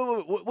 Wait.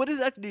 What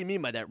exactly do you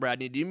mean by that,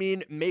 Rodney? Do you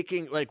mean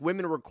making, like,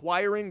 women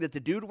requiring that the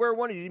dude wear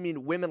one, or do you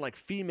mean women, like,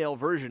 female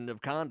version of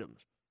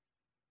condoms?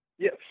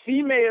 Yeah,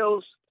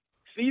 females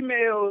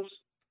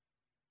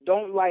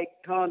don't like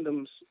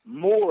condoms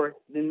more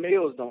than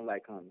males don't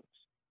like condoms.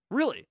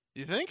 Really?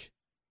 You think?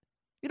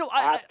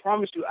 I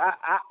promise you,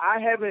 I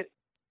haven't,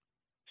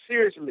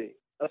 seriously,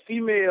 a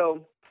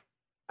female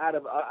out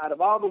of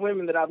all the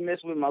women that I've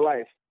messed with in my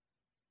life,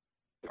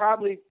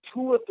 probably 2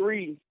 or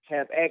 3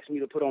 have asked me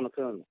to put on a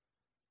condom.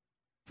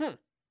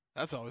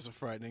 That's always a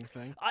frightening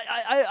thing.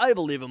 I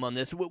believe him on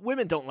this.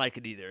 Women don't like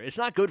it either. It's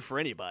not good for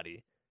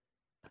anybody.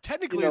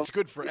 Technically, it's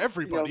good for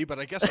everybody, but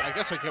I guess I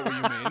get what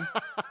you mean.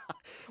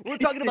 We're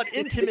talking about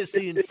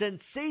intimacy and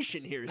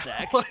sensation here,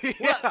 Zach. Well,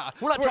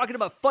 We're not talking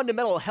about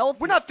fundamental health.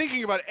 We're not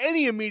thinking about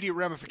any immediate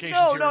ramifications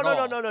No, here no, at no,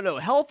 all. no, no, no.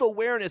 Health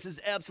awareness is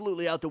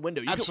absolutely out the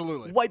window. You can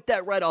Absolutely. wipe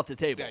that right off the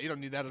table. Yeah, you don't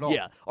need that at all.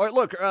 Yeah. All right,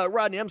 look,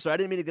 Rodney, I'm sorry. I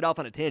didn't mean to get off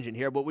on a tangent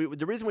here, but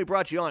the reason we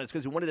brought you on is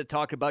because we wanted to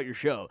talk about your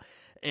show.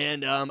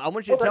 And I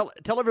want you to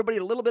tell everybody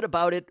a little bit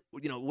about it,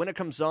 when it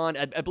comes on.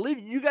 I believe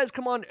you guys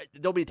come on,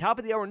 there'll be top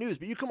of the hour news,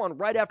 but you come on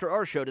right after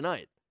our show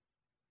tonight.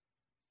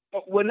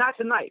 Well, not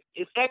tonight.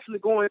 It's actually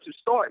going to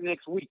start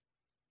next week.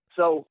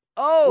 So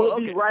we'll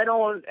be right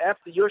on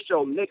after your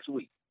show next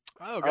week.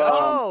 Oh,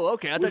 gotcha.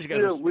 Okay. I thought you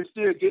guys we're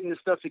still getting the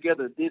stuff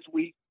together this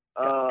week.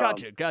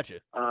 Gotcha.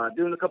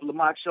 Doing a couple of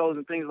mock shows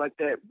and things like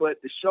that. But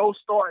the show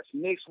starts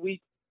next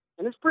week,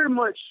 and it's pretty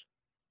much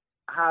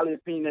a highly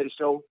opinionated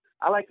show.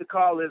 I like to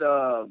call it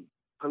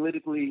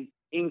politically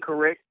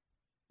incorrect.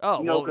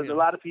 Oh, because a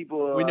lot of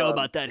people we know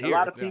about that here. A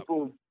lot of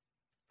people,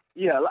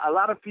 a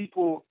lot of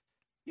people,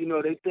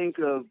 they think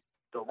of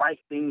the right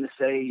thing to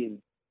say,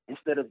 and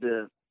instead of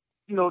to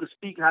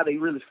speak how they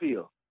really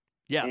feel.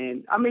 Yeah.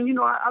 And I mean,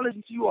 I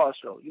listen to you all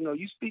show.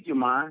 You speak your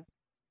mind,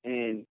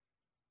 and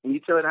you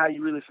tell it how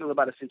you really feel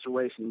about a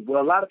situation.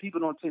 Well, a lot of people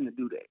don't tend to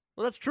do that.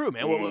 Well, that's true,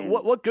 man.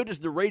 What good is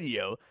the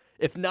radio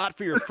if not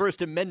for your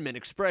First Amendment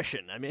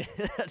expression? I mean,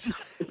 that's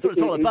what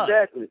it's all about.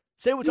 Exactly.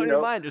 Say what's on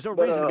your mind. There's no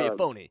reason to be a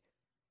phony.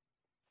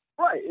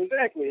 Right,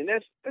 exactly. And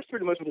that's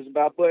pretty much what it's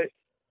about. But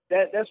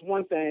that's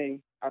one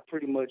thing I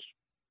pretty much,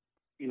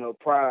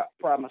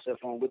 pride myself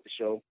on with the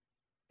show.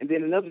 And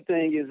then another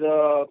thing is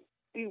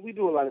we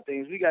do a lot of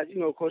things. We got,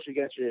 of course, you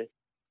got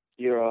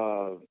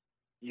your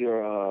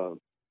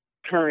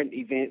current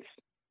events,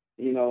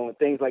 and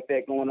things like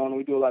that going on.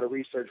 We do a lot of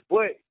research.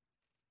 But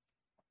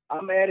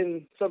I'm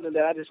adding something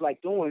that I just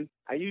like doing.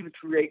 I usually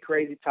create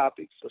crazy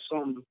topics or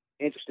something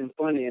interesting,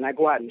 funny, and I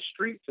go out in the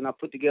streets and I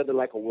put together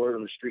like a word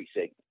on the street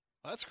segment.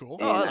 That's cool.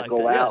 Oh, I like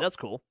that. Yeah, that's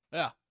cool.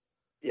 Yeah.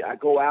 Yeah, I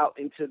go out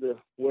into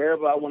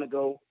wherever I want to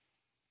go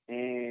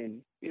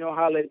and,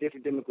 holler at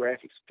different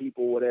demographics,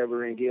 people,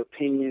 whatever, and give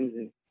opinions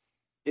and,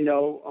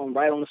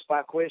 right on the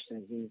spot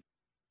questions.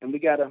 And we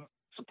got a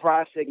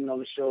surprise segment on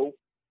the show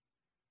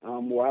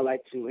where I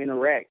like to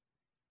interact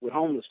with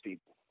homeless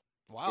people.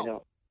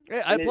 Wow. Hey,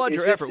 I applaud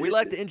your effort. We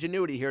like the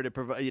ingenuity here to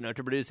provide,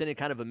 to produce any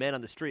kind of a man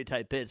on the street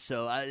type pitch.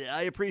 So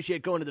I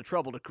appreciate going to the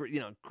trouble to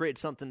create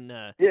something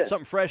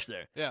something fresh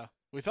there. Yeah,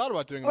 we thought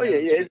about doing.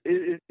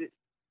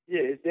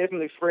 It's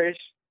definitely fresh.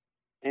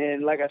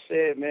 And like I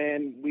said,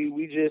 man,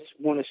 we just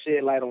want to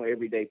shed light on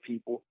everyday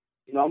people.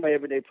 I'm an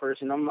everyday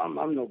person. I'm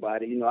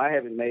nobody. I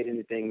haven't made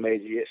anything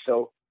major yet,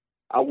 so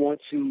I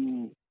want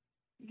to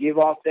give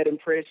off that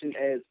impression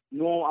as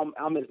normal.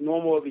 I'm as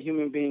normal of a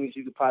human being as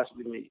you could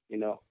possibly meet.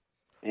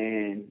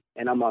 And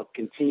I'm gonna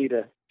continue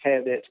to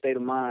have that state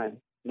of mind,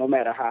 no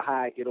matter how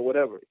high I get or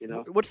whatever.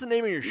 What's the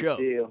name of your show?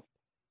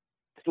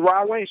 It's the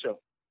Rod Wayne Show.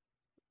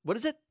 What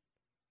is it?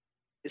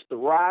 It's the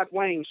Rod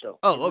Wayne Show.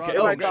 Oh,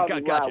 okay.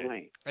 Gotcha.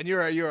 And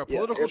you're a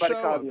political everybody show.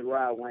 Everybody calls me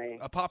Rod Wayne.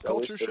 A pop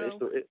culture show.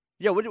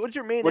 Yeah, what's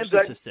your main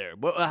emphasis there?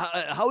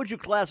 How would you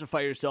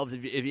classify yourselves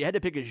if you had to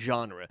pick a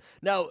genre?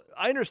 Now,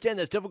 I understand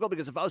that's difficult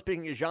because if I was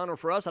picking a genre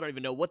for us, I don't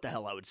even know what the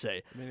hell I would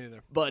say. Me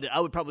neither. But I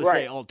would probably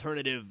say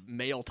alternative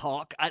male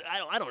talk.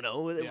 I don't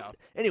know. Yeah.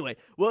 Anyway,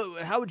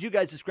 how would you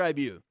guys describe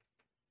you?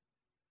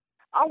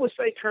 I would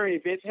say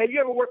current events. Have you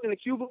ever worked in a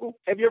cubicle?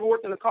 Have you ever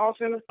worked in a call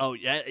center? Oh,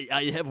 yeah,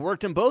 I have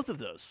worked in both of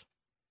those.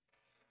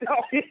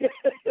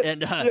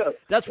 And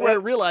that's where I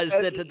realized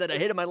that I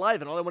hated my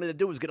life and all I wanted to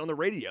do was get on the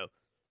radio.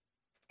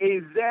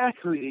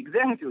 Exactly.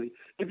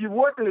 If you've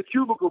worked in a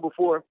cubicle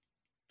before,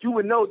 you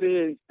would know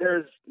that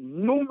there's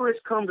numerous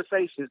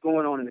conversations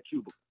going on in the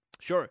cubicle.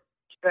 Sure.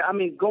 I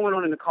mean, going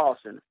on in the call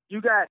center.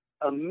 You got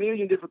a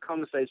million different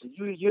conversations.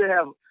 You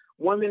have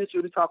 1 minute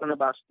you'll be talking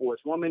about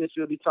sports. 1 minute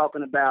you'll be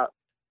talking about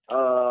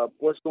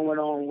what's going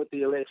on with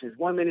the elections.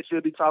 1 minute you'll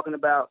be talking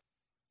about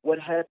what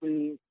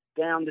happened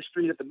down the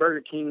street at the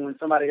Burger King when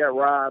somebody got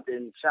robbed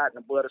and shot in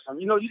the butt or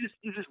something.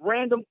 You just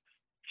random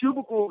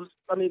cubicles.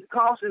 I mean,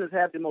 call centers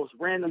have the most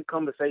random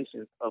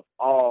conversations of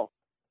all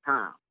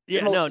time.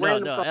 Yeah, no,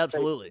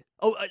 absolutely.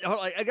 Oh,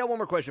 I got one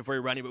more question for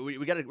you, Ronnie, but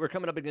we're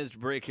coming up against a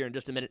break here in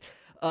just a minute.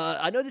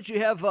 I know that you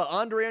have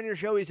Andre on your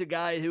show. He's a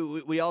guy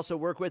who we also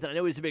work with, and I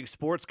know he's a big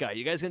sports guy.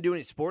 You guys gonna do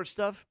any sports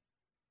stuff?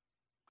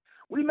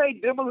 We may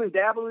dibble and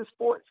dabble in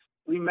sports.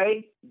 We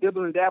may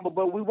dibble and dabble,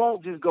 but we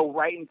won't just go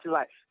right into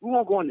we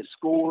won't go into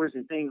scores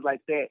and things like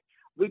that.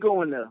 We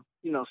go into,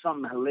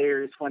 something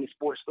hilarious, funny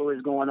sports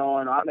stories going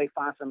on. Or I may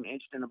find something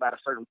interesting about a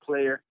certain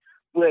player.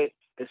 But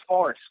as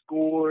far as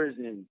scores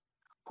and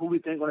who we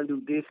think going to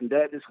do this and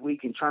that this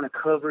week and trying to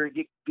cover,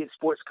 get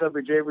sports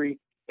coverage every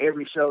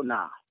show,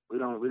 nah, we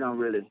don't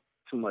really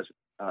too much.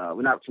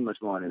 We're not too much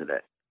going into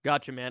that.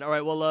 Gotcha, man. All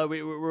right, well,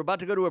 we're about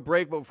to go to a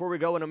break, but before we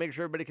go, I want to make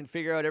sure everybody can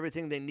figure out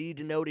everything they need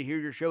to know to hear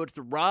your show. It's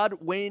the Rod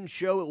Wayne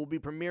Show. It will be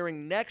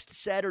premiering next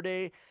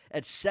Saturday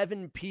at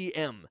 7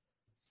 p.m.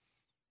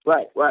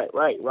 Right.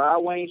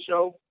 Rod Wayne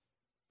show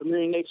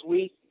premiering next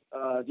week.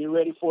 Get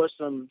ready for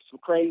some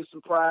crazy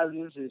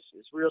surprises. It's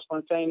real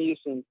spontaneous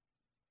and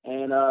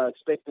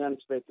expect the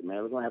unexpected,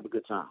 man. We're gonna have a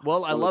good time.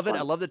 Well, I love it.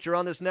 I love that you're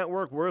on this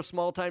network. We're a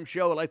small-time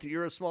show. I like that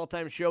you're a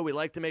small-time show. We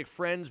like to make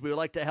friends. We would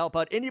like to help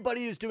out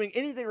anybody who's doing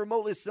anything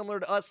remotely similar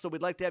to us, so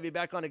we'd like to have you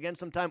back on again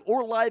sometime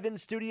or live in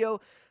studio.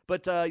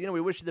 But,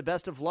 we wish you the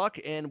best of luck,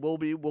 and we'll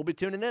be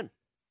tuning in.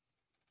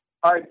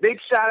 All right, big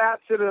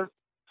shout-out to the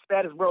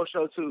Status Bro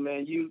Show, too,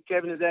 man. You,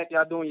 Kevin and Zach,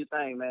 y'all doing your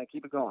thing, man.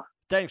 Keep it going.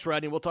 Thanks,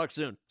 Rodney. We'll talk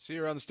soon. See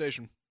you around the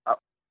station.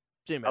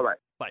 See you, man. All right.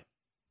 Bye.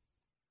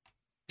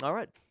 All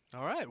right.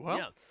 Well.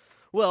 Yeah.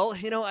 Well,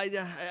 I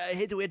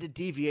hate that we had to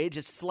deviate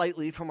just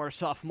slightly from our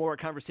sophomore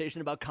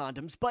conversation about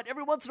condoms, but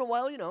every once in a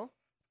while,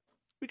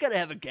 we got to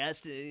have a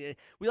guest. We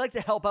like to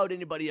help out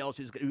anybody else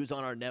who's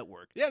on our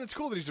network. Yeah, and it's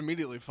cool that he's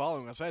immediately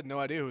following us. I had no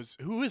idea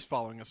who is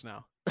following us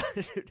now.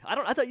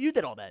 I thought you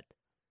did all that.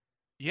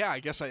 Yeah, I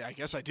guess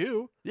I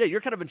do. Yeah, you're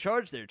kind of in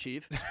charge there,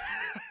 Chief.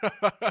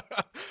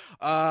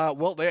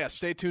 Well, yeah,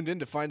 stay tuned in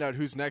to find out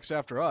who's next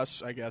after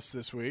us, I guess,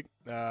 this week.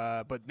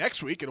 But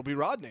next week it'll be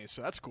Rodney,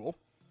 so that's cool.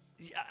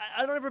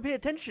 I don't ever pay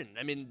attention.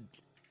 I mean,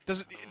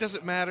 does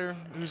it matter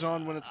who's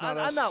on when it's not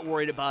us? I'm not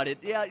worried about it.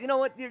 Yeah, you know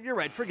what? You're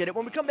right. Forget it.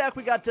 When we come back,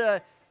 we got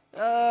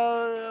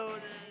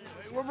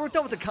we're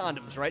done with the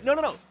condoms, right?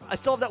 No. I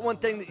still have that one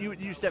thing that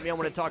you sent me I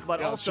want to talk about.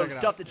 Yeah, also,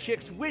 stuff that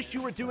chicks wish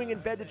you were doing in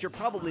bed that you're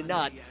probably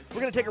not.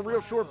 We're going to take a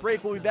real short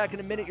break. We'll be back in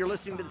a minute. You're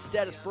listening to The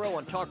Status Bro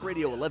on Talk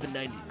Radio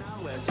 1190.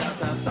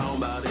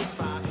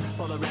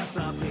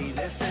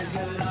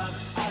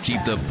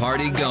 Keep the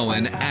party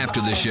going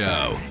after the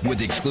show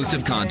with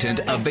exclusive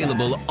content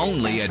available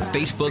only at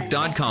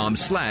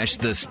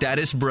facebook.com/The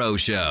Status Bro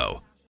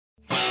Show.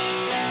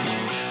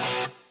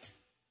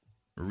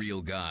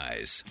 Real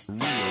guys, real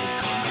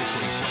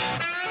conversation.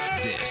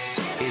 This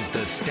is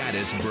The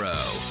Status Bro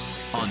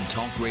on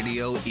Talk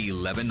Radio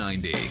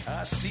 1190.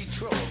 I see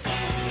trouble coming.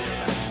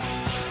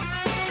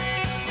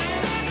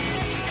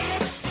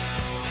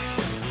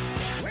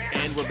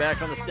 And we're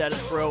back on The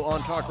Status Bro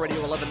on Talk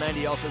Radio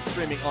 1190, also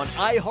streaming on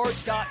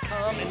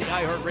iHeart.com and the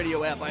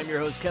iHeartRadio app. I'm your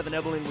host, Kevin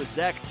Ebeling, with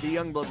Zach the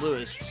Youngblood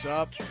Lewis. What's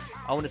up?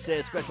 I want to say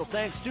a special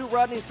thanks to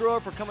Rodney Thrower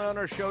for coming on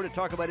our show to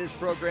talk about his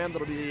program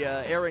that'll be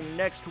airing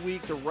next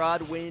week, The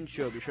Rod Wayne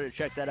Show. Be sure to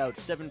check that out,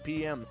 7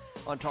 p.m.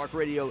 on Talk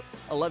Radio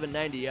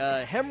 1190.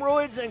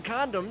 Hemorrhoids and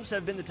condoms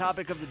have been the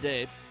topic of the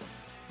day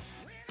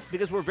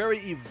because we're very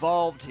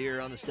evolved here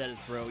on The Status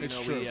Bro. It's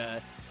true.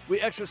 We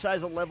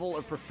exercise a level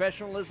of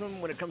professionalism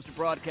when it comes to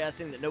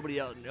broadcasting that nobody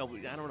else. I don't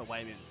know why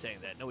I'm even saying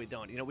that. No, we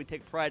don't. We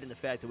take pride in the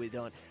fact that we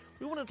don't.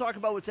 We want to talk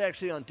about what's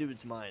actually on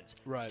dudes' minds.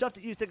 Right. Stuff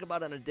that you think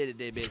about on a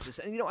day-to-day basis.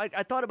 And,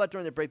 I thought about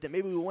during the break that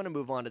maybe we want to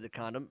move on from the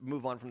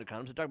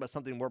condoms and talk about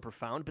something more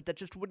profound, but that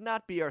just would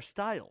not be our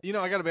style. I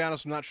got to be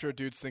honest, I'm not sure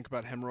dudes think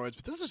about hemorrhoids,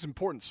 but this is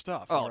important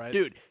stuff, Oh, all right?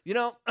 dude,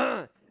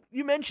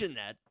 you mentioned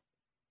that.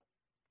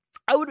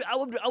 I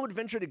would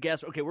venture to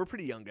guess, okay, we're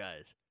pretty young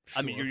guys. Sure.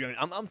 I mean, you're young.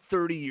 I'm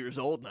 30 years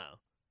old now.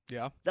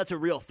 Yeah. That's a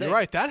real thing. You're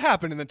right. That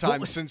happened in the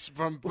time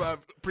from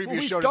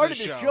previous show to When we this started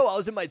this show, I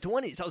was in my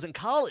 20s. I was in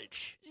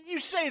college. You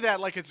say that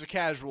like it's a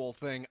casual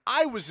thing.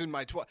 I was in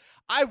my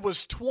I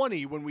was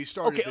 20 when we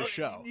started this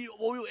show.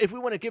 If we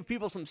want to give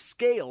people some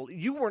scale,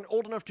 you weren't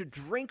old enough to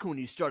drink when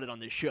you started on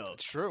this show.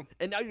 It's true.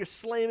 And now you're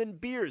slamming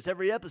beers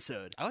every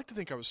episode. I like to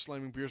think I was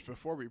slamming beers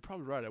before, but you're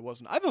probably right. I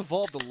wasn't. I've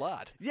evolved a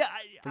lot. Yeah.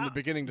 From the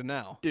beginning to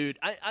now. Dude,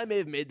 I may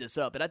have made this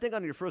up, but I think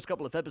on your first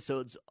couple of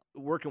episodes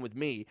working with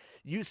me,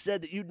 you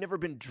said that you'd never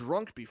been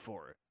drunk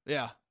before.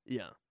 Yeah.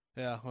 Yeah.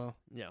 Yeah, well.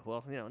 Yeah,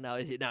 well, now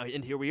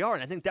and here we are,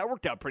 and I think that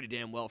worked out pretty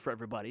damn well for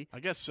everybody. I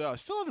guess so. I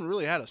still haven't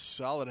really had a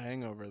solid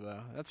hangover,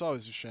 though. That's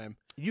always a shame.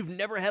 You've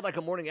never had, like,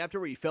 a morning after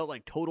where you felt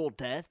like total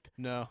death?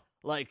 No.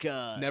 Like,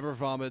 never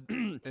vomit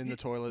in the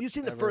toilet. You've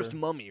seen the first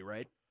Mummy,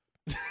 right?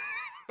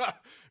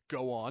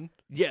 Go on.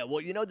 Yeah,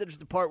 well, there's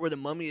the part where the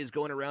mummy is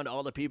going around to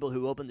all the people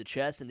who open the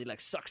chest, and he,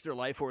 like, sucks their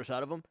life force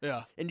out of them.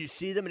 Yeah. And you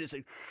see them, and it's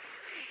like...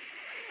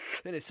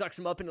 Then it sucks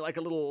them up into, like,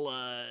 a little...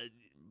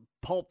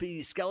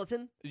 pulpy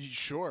skeleton?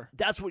 Sure.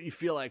 That's what you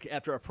feel like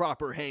after a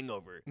proper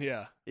hangover.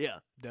 Yeah. Yeah.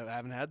 I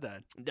haven't had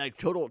that. Like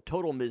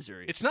total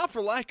misery. It's not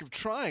for lack of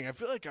trying. I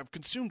feel like I've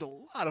consumed a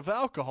lot of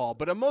alcohol,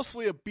 but I'm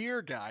mostly a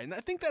beer guy, and I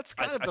think that's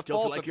kind of the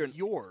fault of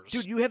yours.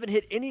 Dude, you haven't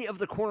hit any of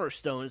the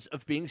cornerstones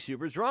of being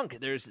super drunk.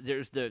 There's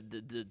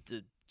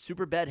the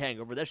super bad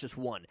hangover. That's just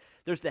one.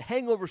 There's the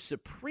hangover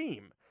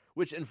supreme,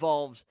 which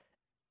involves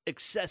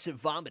excessive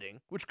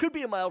vomiting, which could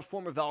be a mild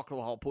form of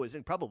alcohol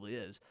poisoning, probably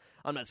is.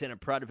 I'm not saying I'm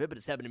proud of it, but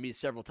it's happened to me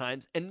several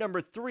times. And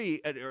number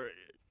 3,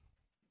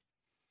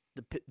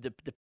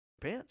 the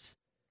pants.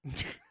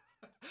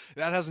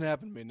 That hasn't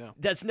happened to me, no.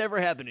 That's never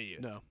happened to you?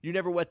 No. You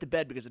never wet the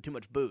bed because of too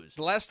much booze?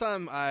 The last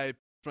time I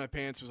put my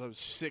pants was I was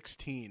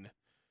 16.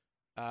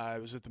 I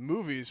was at the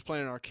movies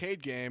playing an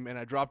arcade game, and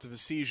I dropped of a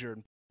seizure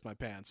and my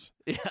pants.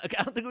 Yeah,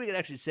 I don't think we can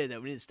actually say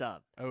that. We need to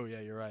stop. Oh, yeah,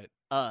 you're right.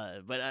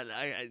 But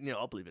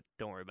I'll believe it.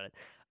 Don't worry about it.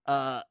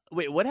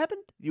 Wait, what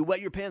happened? You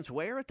wet your pants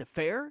where? At the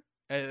fair?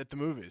 At the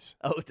movies.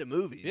 Oh, at the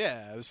movies.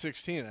 Yeah, I was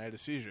 16. I had a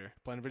seizure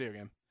playing a video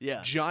game.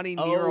 Yeah. Johnny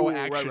Nero right,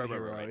 action right,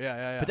 hero. right.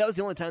 Yeah. But that was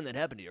the only time that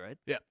happened to you, right?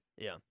 Yeah.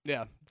 Yeah.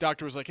 Yeah.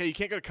 Doctor was like, hey, you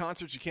can't go to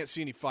concerts. You can't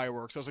see any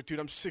fireworks. I was like, dude,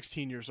 I'm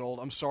 16 years old.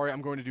 I'm sorry.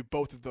 I'm going to do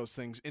both of those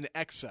things in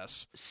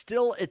excess.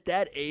 Still, at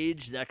that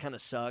age, that kind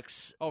of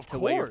sucks. Of to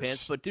wet your course.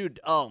 pants. But, dude,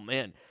 oh,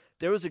 man.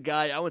 There was a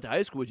guy I went to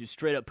high school with who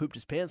straight up pooped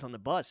his pants on the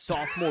bus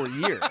sophomore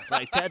year.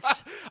 Like,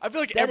 that's... I feel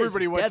like that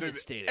everybody is went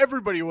devastating.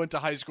 to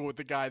high school with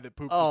the guy that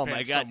pooped Oh, his my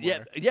pants God.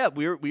 somewhere. Yeah,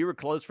 we were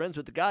close friends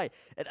with the guy.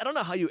 And I don't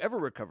know how you ever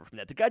recover from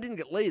that. The guy didn't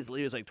get laid until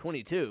he was like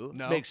 22.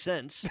 No. Makes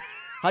sense.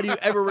 How do you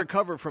ever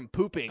recover from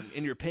pooping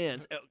in your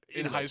pants?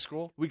 In high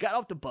school? We got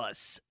off the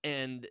bus,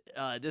 and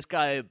this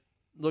guy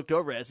looked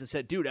over at us and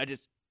said, dude,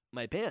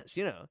 my pants,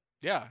 you know.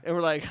 Yeah. And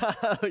we're like,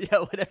 oh, yeah,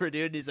 whatever,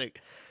 dude. And he's like,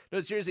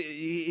 no, seriously,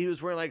 he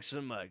was wearing like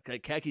some like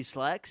khaki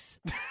slacks.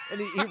 And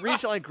he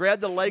reached out and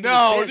grabbed the leg of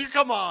No, his dude, pants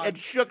come on. and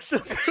shook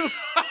some poop.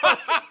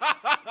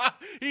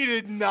 He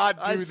did not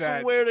do I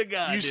that. swear to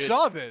God, You dude.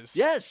 saw this?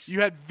 Yes.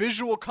 You had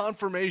visual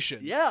confirmation?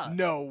 Yeah.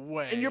 No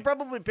way. And you're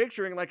probably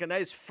picturing like a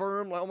nice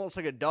firm, almost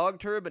like a dog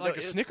turd. But like no,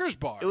 a Snickers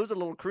bar. It was a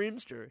little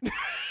creamster.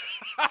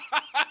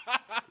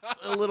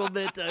 A little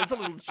bit. It's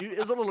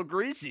a little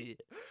greasy.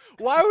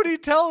 Why would he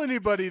tell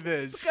anybody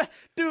this?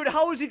 Dude,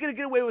 how is he going to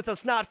get away with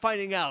us not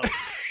finding out?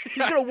 He's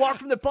going to walk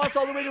from the bus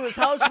all the way to his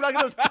house and not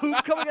get those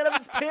poop coming out of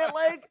his pant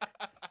leg?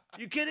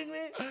 You kidding me?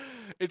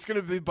 It's going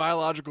to be the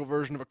biological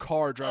version of a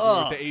car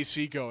driving with the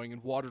AC going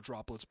and water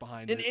droplets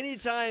behind And it. any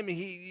time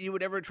he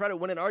would ever try to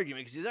win an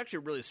argument, because he's actually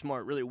a really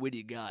smart, really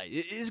witty guy.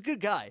 He's a good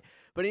guy.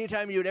 But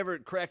anytime he would ever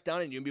crack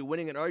down on you and be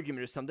winning an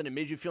argument or something, it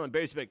made you feel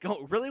embarrassed. Like,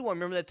 oh, really? Well,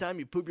 remember that time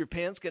you pooped your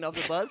pants getting off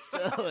the bus?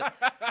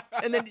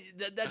 And then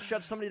that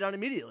shuts somebody down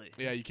immediately.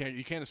 Yeah, you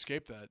can't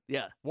escape that.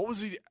 Yeah. What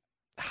was he?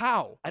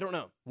 How? I don't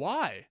know.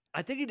 Why?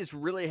 I think he just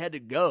really had to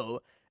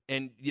go.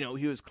 And, you know,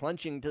 he was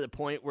clenching to the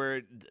point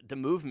where the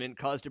movement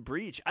caused a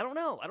breach. I don't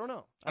know. I don't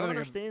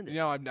understand it. You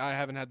know, I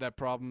haven't had that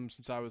problem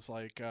since I was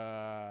like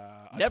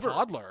a Never.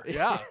 toddler.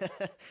 Yeah.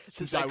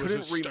 Since I was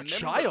couldn't a remember.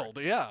 child.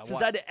 Yeah.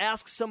 Since I had to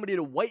ask somebody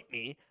to wipe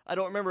me, I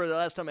don't remember the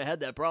last time I had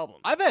that problem.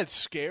 I've had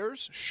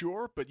scares,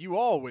 sure, but you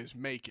always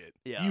make it.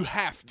 Yeah. You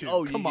have to.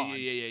 Oh, Come on.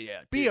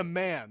 Yeah. Be Dude. a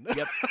man.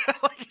 Yep.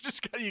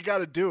 Like you got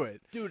to do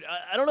it. Dude,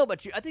 I don't know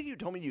about you. I think you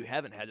told me you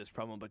haven't had this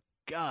problem, but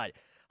God,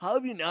 how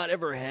have you not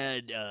ever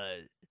had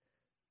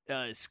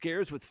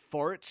scares with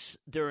farts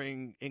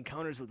during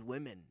encounters with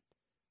women?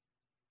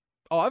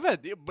 Oh, I've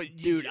had, but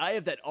Dude, I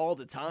have that all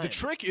the time. the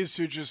trick is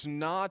to just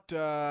not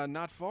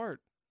fart.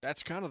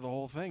 That's kind of the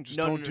whole thing. Just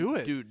No, don't do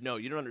it. Dude, no,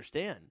 you don't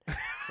understand.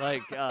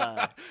 Like,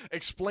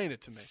 Explain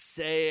it to me.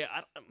 say,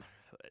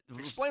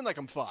 Explain like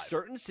I'm 5.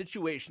 certain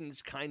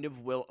situations kind of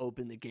will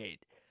open the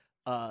gate.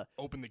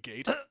 Open the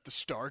gate, the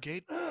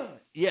Stargate.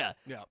 Yeah.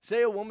 Yeah.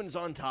 Say a woman's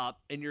on top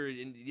and you're,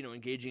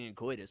 engaging in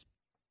coitus.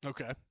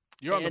 Okay,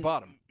 you're on the And-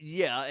 bottom.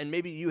 Yeah, and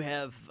maybe you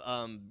have,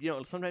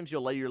 sometimes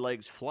you'll lay your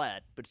legs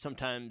flat, but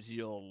sometimes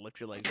you'll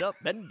lift your legs up,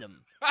 bend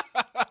them.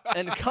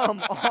 And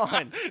come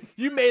on,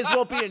 you may as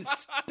well be in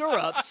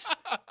stirrups.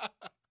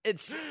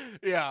 It's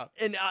Yeah.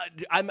 and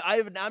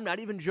I'm not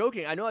even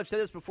joking. I know I've said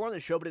this before on the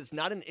show, but it's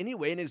not in any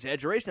way an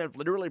exaggeration. I've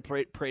literally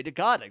prayed to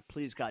God, like,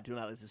 please God, do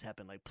not let this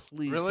happen. Like,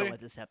 please Really? don't let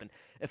this happen.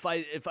 If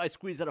I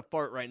squeeze out a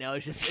fart right now,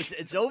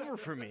 it's over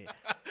for me.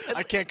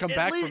 I can't come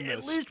back from this.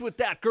 At least with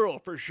that girl,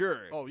 for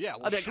sure. Oh, yeah,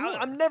 well, I'm like, sure.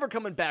 I'm never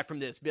coming back from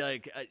this. Be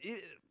like,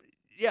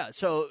 yeah.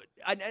 So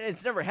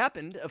it's never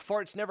happened.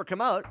 Farts never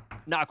come out.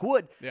 Knock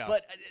wood. Yeah.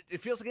 But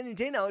it feels like any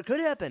day now it could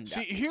happen.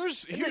 See,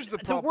 here's the The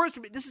problem. worst.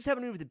 This is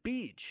happening with the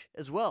beach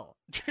as well,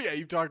 Yeah,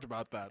 you've talked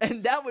about that.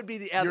 and that would be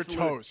the absolute.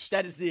 toast.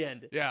 That is the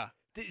end. Yeah.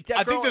 That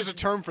I girl think there's is- a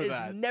term for is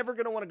that. never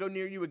going to want to go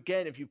near you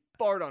again if you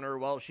fart on her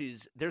while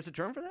she's. There's a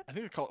term for that. I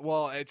think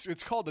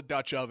it's called the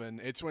Dutch oven.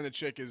 It's when the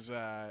chick is.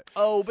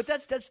 Oh, but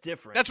that's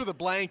different. That's with a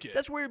blanket.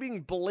 That's where you're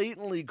being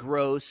blatantly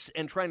gross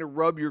and trying to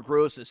rub your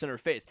grossness in her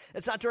face.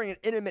 It's not during an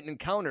intimate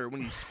encounter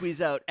when you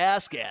squeeze out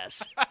ass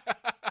gas.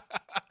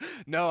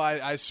 No,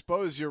 I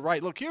suppose you're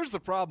right. Look, here's the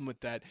problem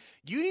with that.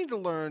 You need to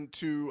learn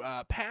to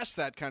pass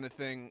that kind of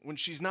thing when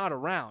she's not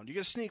around. You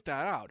got to sneak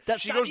that out.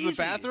 That's she not goes to the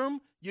easy.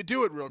 bathroom, you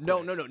do it real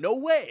quick. No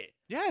way.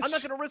 Yes. I'm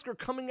not going to risk her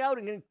coming out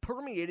and getting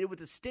permeated with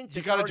the stink.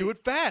 You got to do it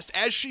fast.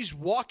 As she's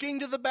walking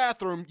to the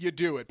bathroom, you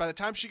do it. By the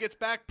time she gets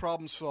back,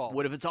 problem solved.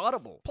 What if it's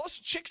audible? Plus,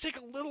 chicks take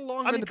a little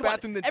longer I mean, in the come on.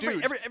 bathroom than Every-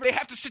 dudes. every- They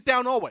have to sit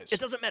down always. It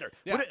doesn't matter.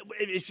 Yeah. What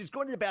if she's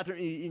going to the bathroom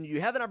and you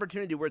have an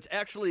opportunity where it's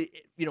actually,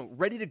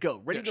 ready to go,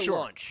 ready Yeah, to sure.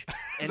 launch.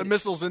 The And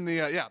missiles in the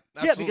yeah,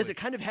 absolutely. because it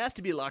kind of has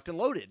to be locked and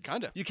loaded.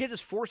 Kinda. You can't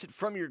just force it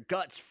from your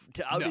guts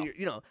to out No. of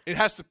your, It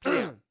has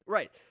to.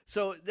 Right.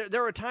 So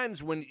there are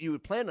times when you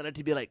would plan on it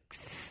to be like,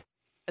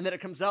 and then it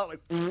comes out like,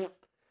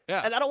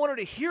 Yeah. and I don't want her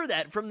to hear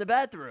that from the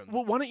bathroom.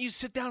 Well, why don't you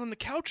sit down on the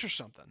couch or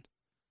something?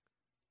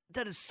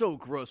 That is so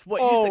gross.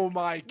 What? Oh use the,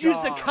 my Use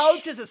the gosh.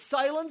 couch as a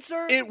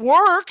silencer? It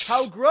works.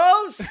 How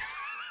gross!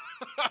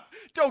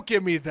 Don't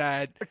give me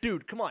that.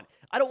 Dude, come on.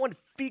 I don't want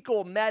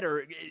fecal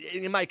matter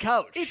in my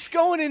couch. It's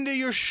going into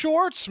your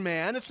shorts,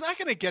 man. It's not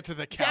going to get to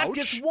the couch. That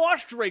gets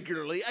washed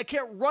regularly. I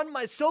can't run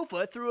my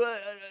sofa through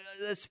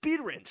a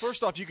speed rinse.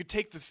 First off, you could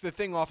take the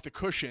thing off the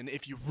cushion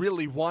if you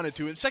really wanted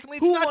to. And secondly,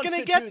 it's Who not wants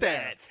going to to get do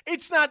there. that?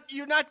 It's not.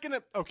 You're not going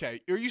to. Okay.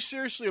 Are you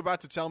seriously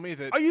about to tell me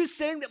that? Are you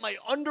saying that my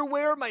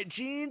underwear, my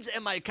jeans,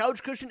 and my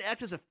couch cushion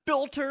act as a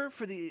filter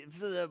for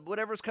the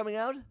whatever's coming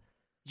out?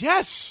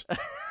 Yes.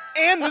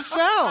 And the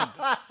sound.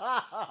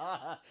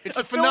 It's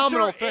a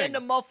phenomenal filter thing. and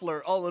a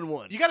muffler all in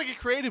one. You got to get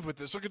creative with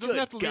this. Look, it doesn't Good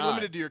have to be God.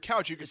 limited to your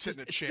couch. You could sit in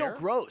a It's chair. still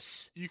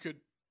gross. You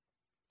could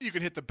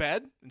hit the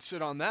bed and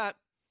sit on that.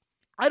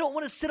 I don't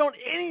want to sit on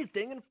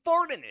anything and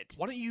fart in it.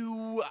 Why don't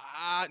you?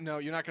 No,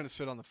 you're not going to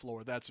sit on the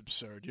floor. That's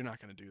absurd. You're not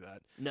going to do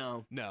that.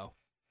 No. No.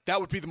 That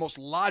would be the most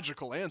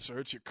logical answer.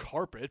 It's your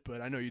carpet, but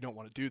I know you don't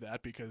want to do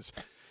that because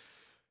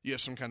you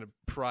have some kind of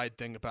pride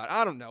thing about it.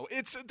 I don't know.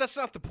 That's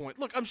not the point.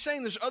 Look, I'm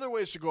saying there's other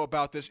ways to go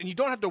about this, and you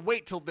don't have to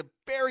wait till the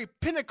very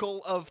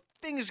pinnacle of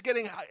things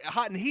getting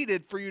hot and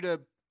heated for you to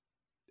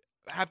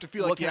have to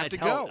feel like you have to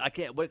go. I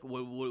can't. What do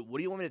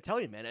you want me to tell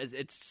you, man?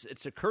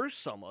 It's a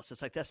curse almost.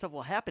 It's like that stuff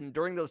will happen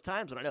during those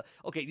times when I know.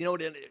 Okay, you know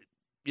what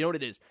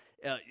it is.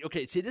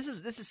 Okay, see, this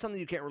is something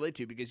you can't relate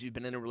to because you've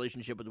been in a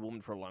relationship with a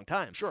woman for a long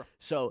time. Sure.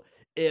 So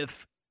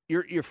if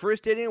you're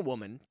first dating a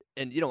woman,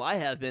 and I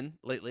have been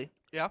lately.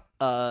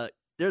 Yeah.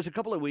 There's a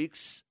couple of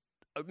weeks,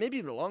 maybe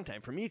even a long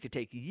time. For me, it could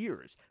take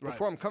years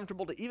before I'm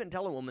comfortable to even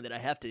tell a woman that I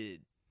have to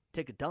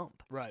take a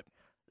dump. Right.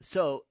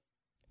 So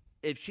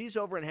if she's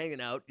over and hanging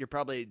out, you're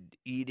probably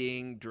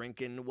eating,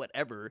 drinking,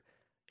 whatever,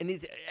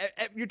 and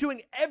you're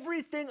doing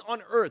everything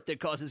on earth that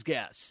causes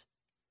gas.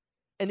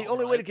 And the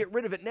only way to get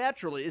rid of it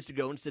naturally is to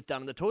go and sit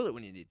down in the toilet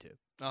when you need to.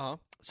 Uh-huh.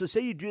 So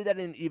say you do that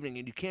in the evening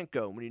and you can't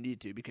go when you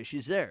need to because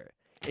she's there.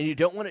 And you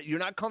don't want to. You're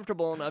not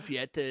comfortable enough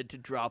yet to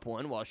drop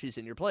one while she's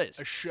in your place.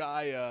 A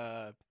shy.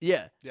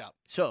 Yeah. Yeah.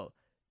 So,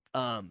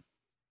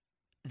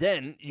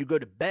 then you go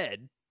to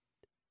bed,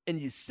 and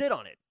you sit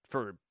on it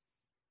for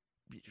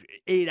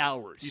 8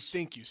 hours. You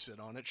think you sit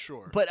on it,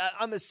 sure. But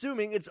I'm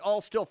assuming it's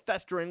all still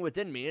festering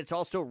within me. It's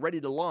all still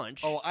ready to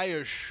launch. Oh, I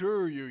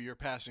assure you, you're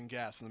passing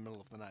gas in the middle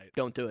of the night.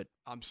 Don't do it,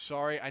 I'm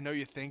sorry. I know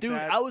you think dude.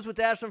 that. I was with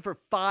Ashlyn for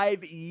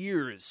 5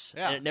 years,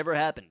 Yeah. and it never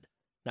happened.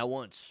 Not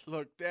once.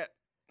 Look, that.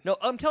 No,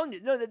 I'm telling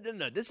you, no,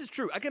 this is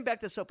true. I can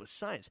back this up with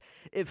science.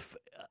 If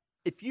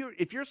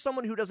you're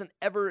someone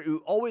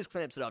who always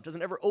clamps it off,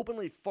 doesn't ever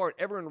openly fart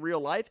ever in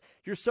real life,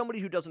 you're somebody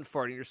who doesn't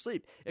fart in your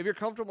sleep. If you're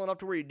comfortable enough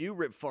to where you do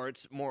rip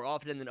farts more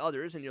often than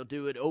others, and you'll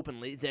do it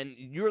openly, then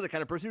you're the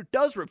kind of person who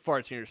does rip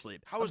farts in your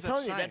sleep. How is that I'm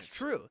telling science? you, that's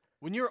true.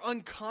 When you're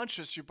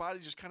unconscious, your body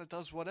just kind of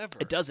does whatever.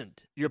 It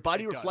doesn't. Your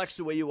body It reflects does.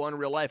 the way you are in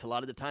real life a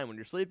lot of the time when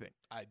you're sleeping.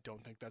 I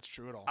don't think that's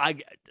true at all.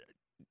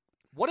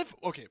 What if?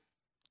 Okay,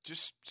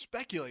 just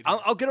speculate.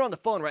 I'll get her on the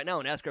phone right now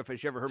and ask her if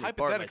she ever heard me fart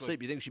in my Hypothetically.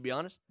 sleep. You think she'd be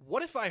honest?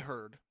 What if I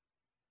heard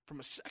from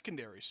a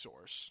secondary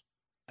source,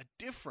 a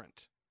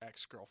different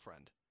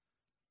ex-girlfriend,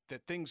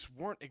 that things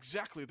weren't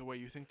exactly the way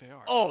you think they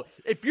are? Oh,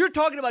 if you're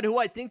talking about who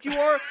I think you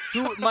are,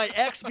 my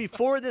ex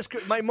before this,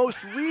 my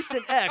most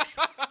recent ex,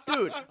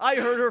 dude, I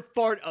heard her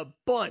fart a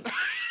bunch.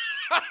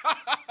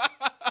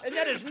 And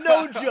that is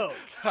no joke.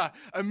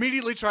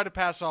 Immediately try to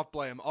pass off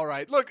blame. All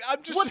right, look,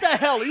 I'm just. What the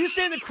hell? Are you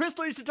saying that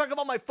Crystal used to talk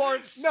about my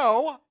farts?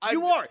 No,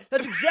 You are.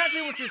 That's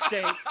exactly what you're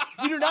saying.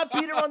 You do not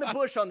beat around the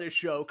bush on this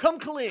show. Come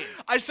clean.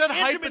 I said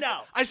Answer me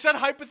now. I said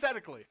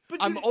hypothetically.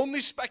 But I'm only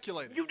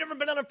speculating. You've never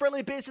been on a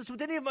friendly basis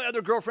with any of my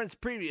other girlfriends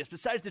previous,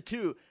 besides the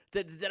two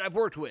that I've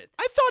worked with.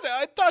 I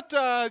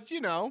thought,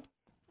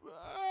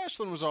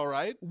 Ashlyn was all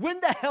right.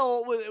 When the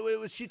hell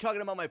was she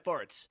talking about my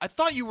farts? I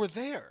thought you were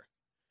there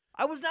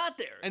I was not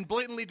there. and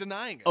blatantly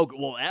denying it. Oh,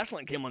 well,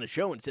 Ashlyn came on the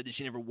show and said that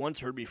she never once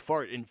heard me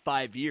fart in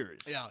 5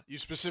 years. Yeah, you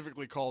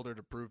specifically called her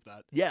to prove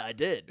that. Yeah, I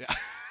did. Yeah.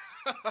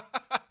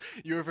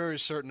 You were very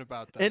certain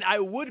about that. And I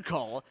would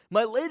call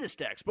my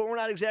latest ex, but we're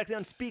not exactly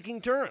on speaking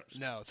terms.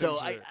 No, so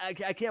things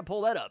I can't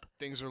pull that up.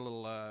 Things are a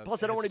little.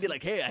 Plus, I don't want to be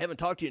like, hey, I haven't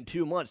talked to you in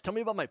 2 months. Tell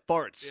me about my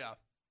farts. Yeah.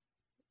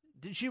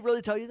 Did she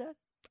really tell you that?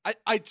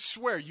 I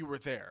swear you were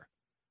there.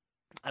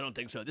 I don't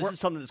think so. This is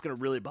something that's going to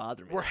really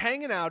bother me. We're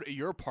hanging out at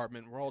your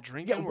apartment. We're all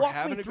drinking. Yeah, we're walk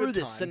having me a through good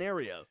this time.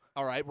 scenario.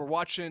 All right, we're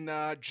watching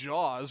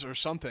Jaws or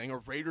something,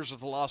 or Raiders of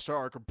the Lost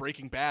Ark, or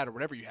Breaking Bad, or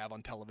whatever you have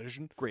on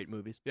television. Great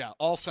movies. Yeah,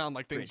 all sound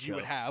like things Great you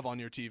would show. have on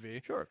your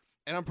TV. Sure.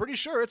 And I'm pretty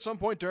sure at some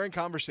point during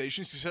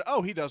conversations, you said,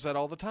 oh, he does that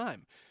all the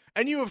time.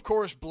 And you, of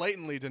course,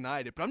 blatantly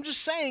denied it. But I'm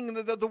just saying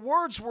that the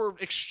words were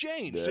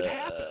exchanged. It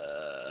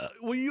happened.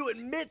 Will you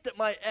admit that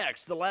my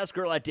ex, the last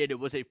girl I dated,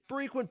 was a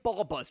frequent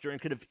ball buster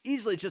and could have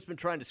easily just been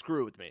trying to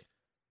screw with me?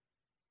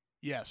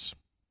 Yes.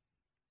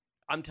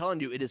 I'm telling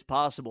you, it is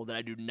possible that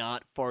I do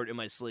not fart in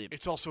my sleep.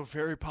 It's also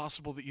very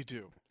possible that you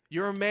do.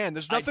 You're a man.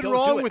 There's I nothing don't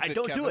wrong do it. with I it,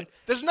 don't Kevin. do it.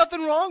 There's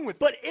nothing wrong with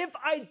But it. if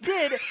I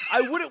did,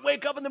 I wouldn't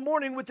wake up in the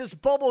morning with this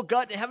bubble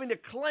gut and having to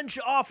clench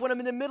off when I'm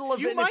in the middle of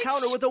You an might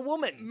encounter with a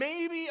woman.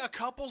 Maybe a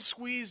couple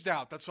squeezed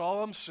out. That's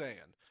all I'm saying.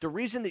 The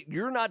reason that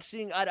you're not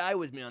seeing eye to eye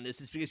with me on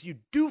this is because you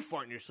do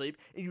fart in your sleep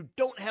and you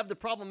don't have the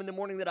problem in the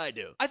morning that I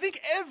do. I think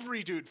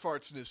every dude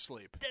farts in his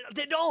sleep.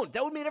 They don't.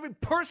 That would mean every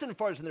person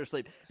farts in their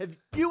sleep. Have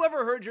you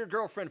ever heard your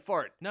girlfriend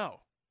fart, No,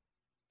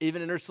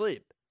 even in her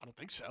sleep? I don't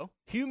think so.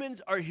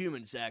 Humans are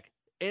humans, Zach.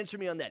 Answer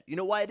me on that. You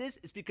know why it is?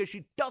 It's because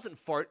she doesn't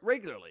fart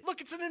regularly. Look,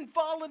 it's an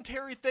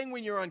involuntary thing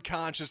when you're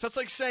unconscious. That's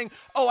like saying,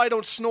 oh, I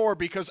don't snore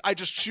because I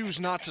just choose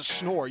not to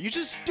snore. You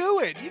just do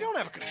it. You don't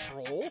have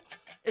control.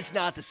 It's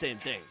not the same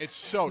thing. It's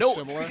so No,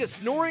 similar. because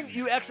snoring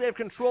you actually have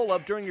control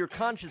of during your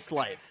conscious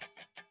life.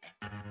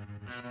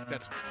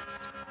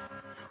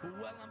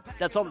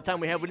 That's all the time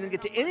we have. We didn't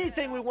get to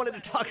anything we wanted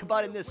to talk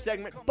about in this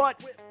segment,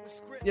 but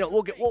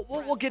we'll get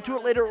to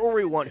it later or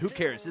we want. Who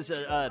cares? This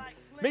is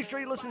make sure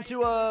you listen to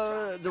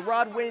the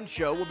Rod Wayne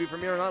Show. We'll be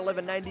premiering on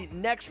 1190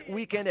 next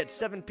weekend at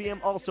 7 p.m.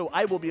 Also,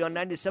 I will be on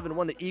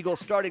 97.1 The Eagle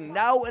starting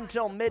now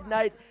until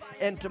midnight,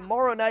 and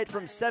tomorrow night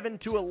from 7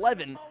 to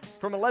 11.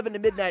 From 11 to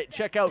midnight,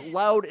 check out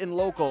Loud and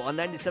Local on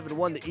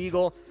 97.1 The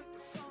Eagle.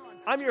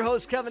 I'm your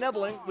host, Kevin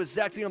Ebeling, with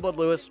Zach the Unblood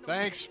Lewis.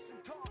 Thanks.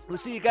 We'll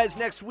see you guys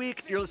next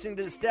week. You're listening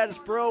to The Status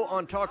Bro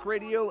on Talk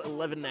Radio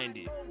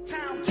 1190.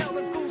 Town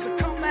telling fools to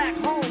come back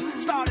home,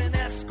 start an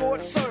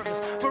escort service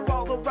for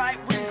all the right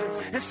reasons,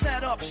 and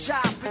set up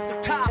shop at the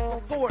top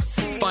of 4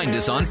 Seasons. Find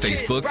us on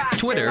Facebook,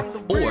 Twitter,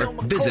 or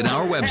visit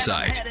our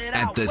website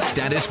at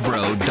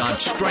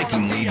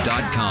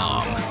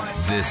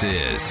thestatusbro.strikingly.com. This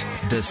is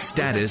The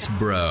Status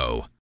Bro.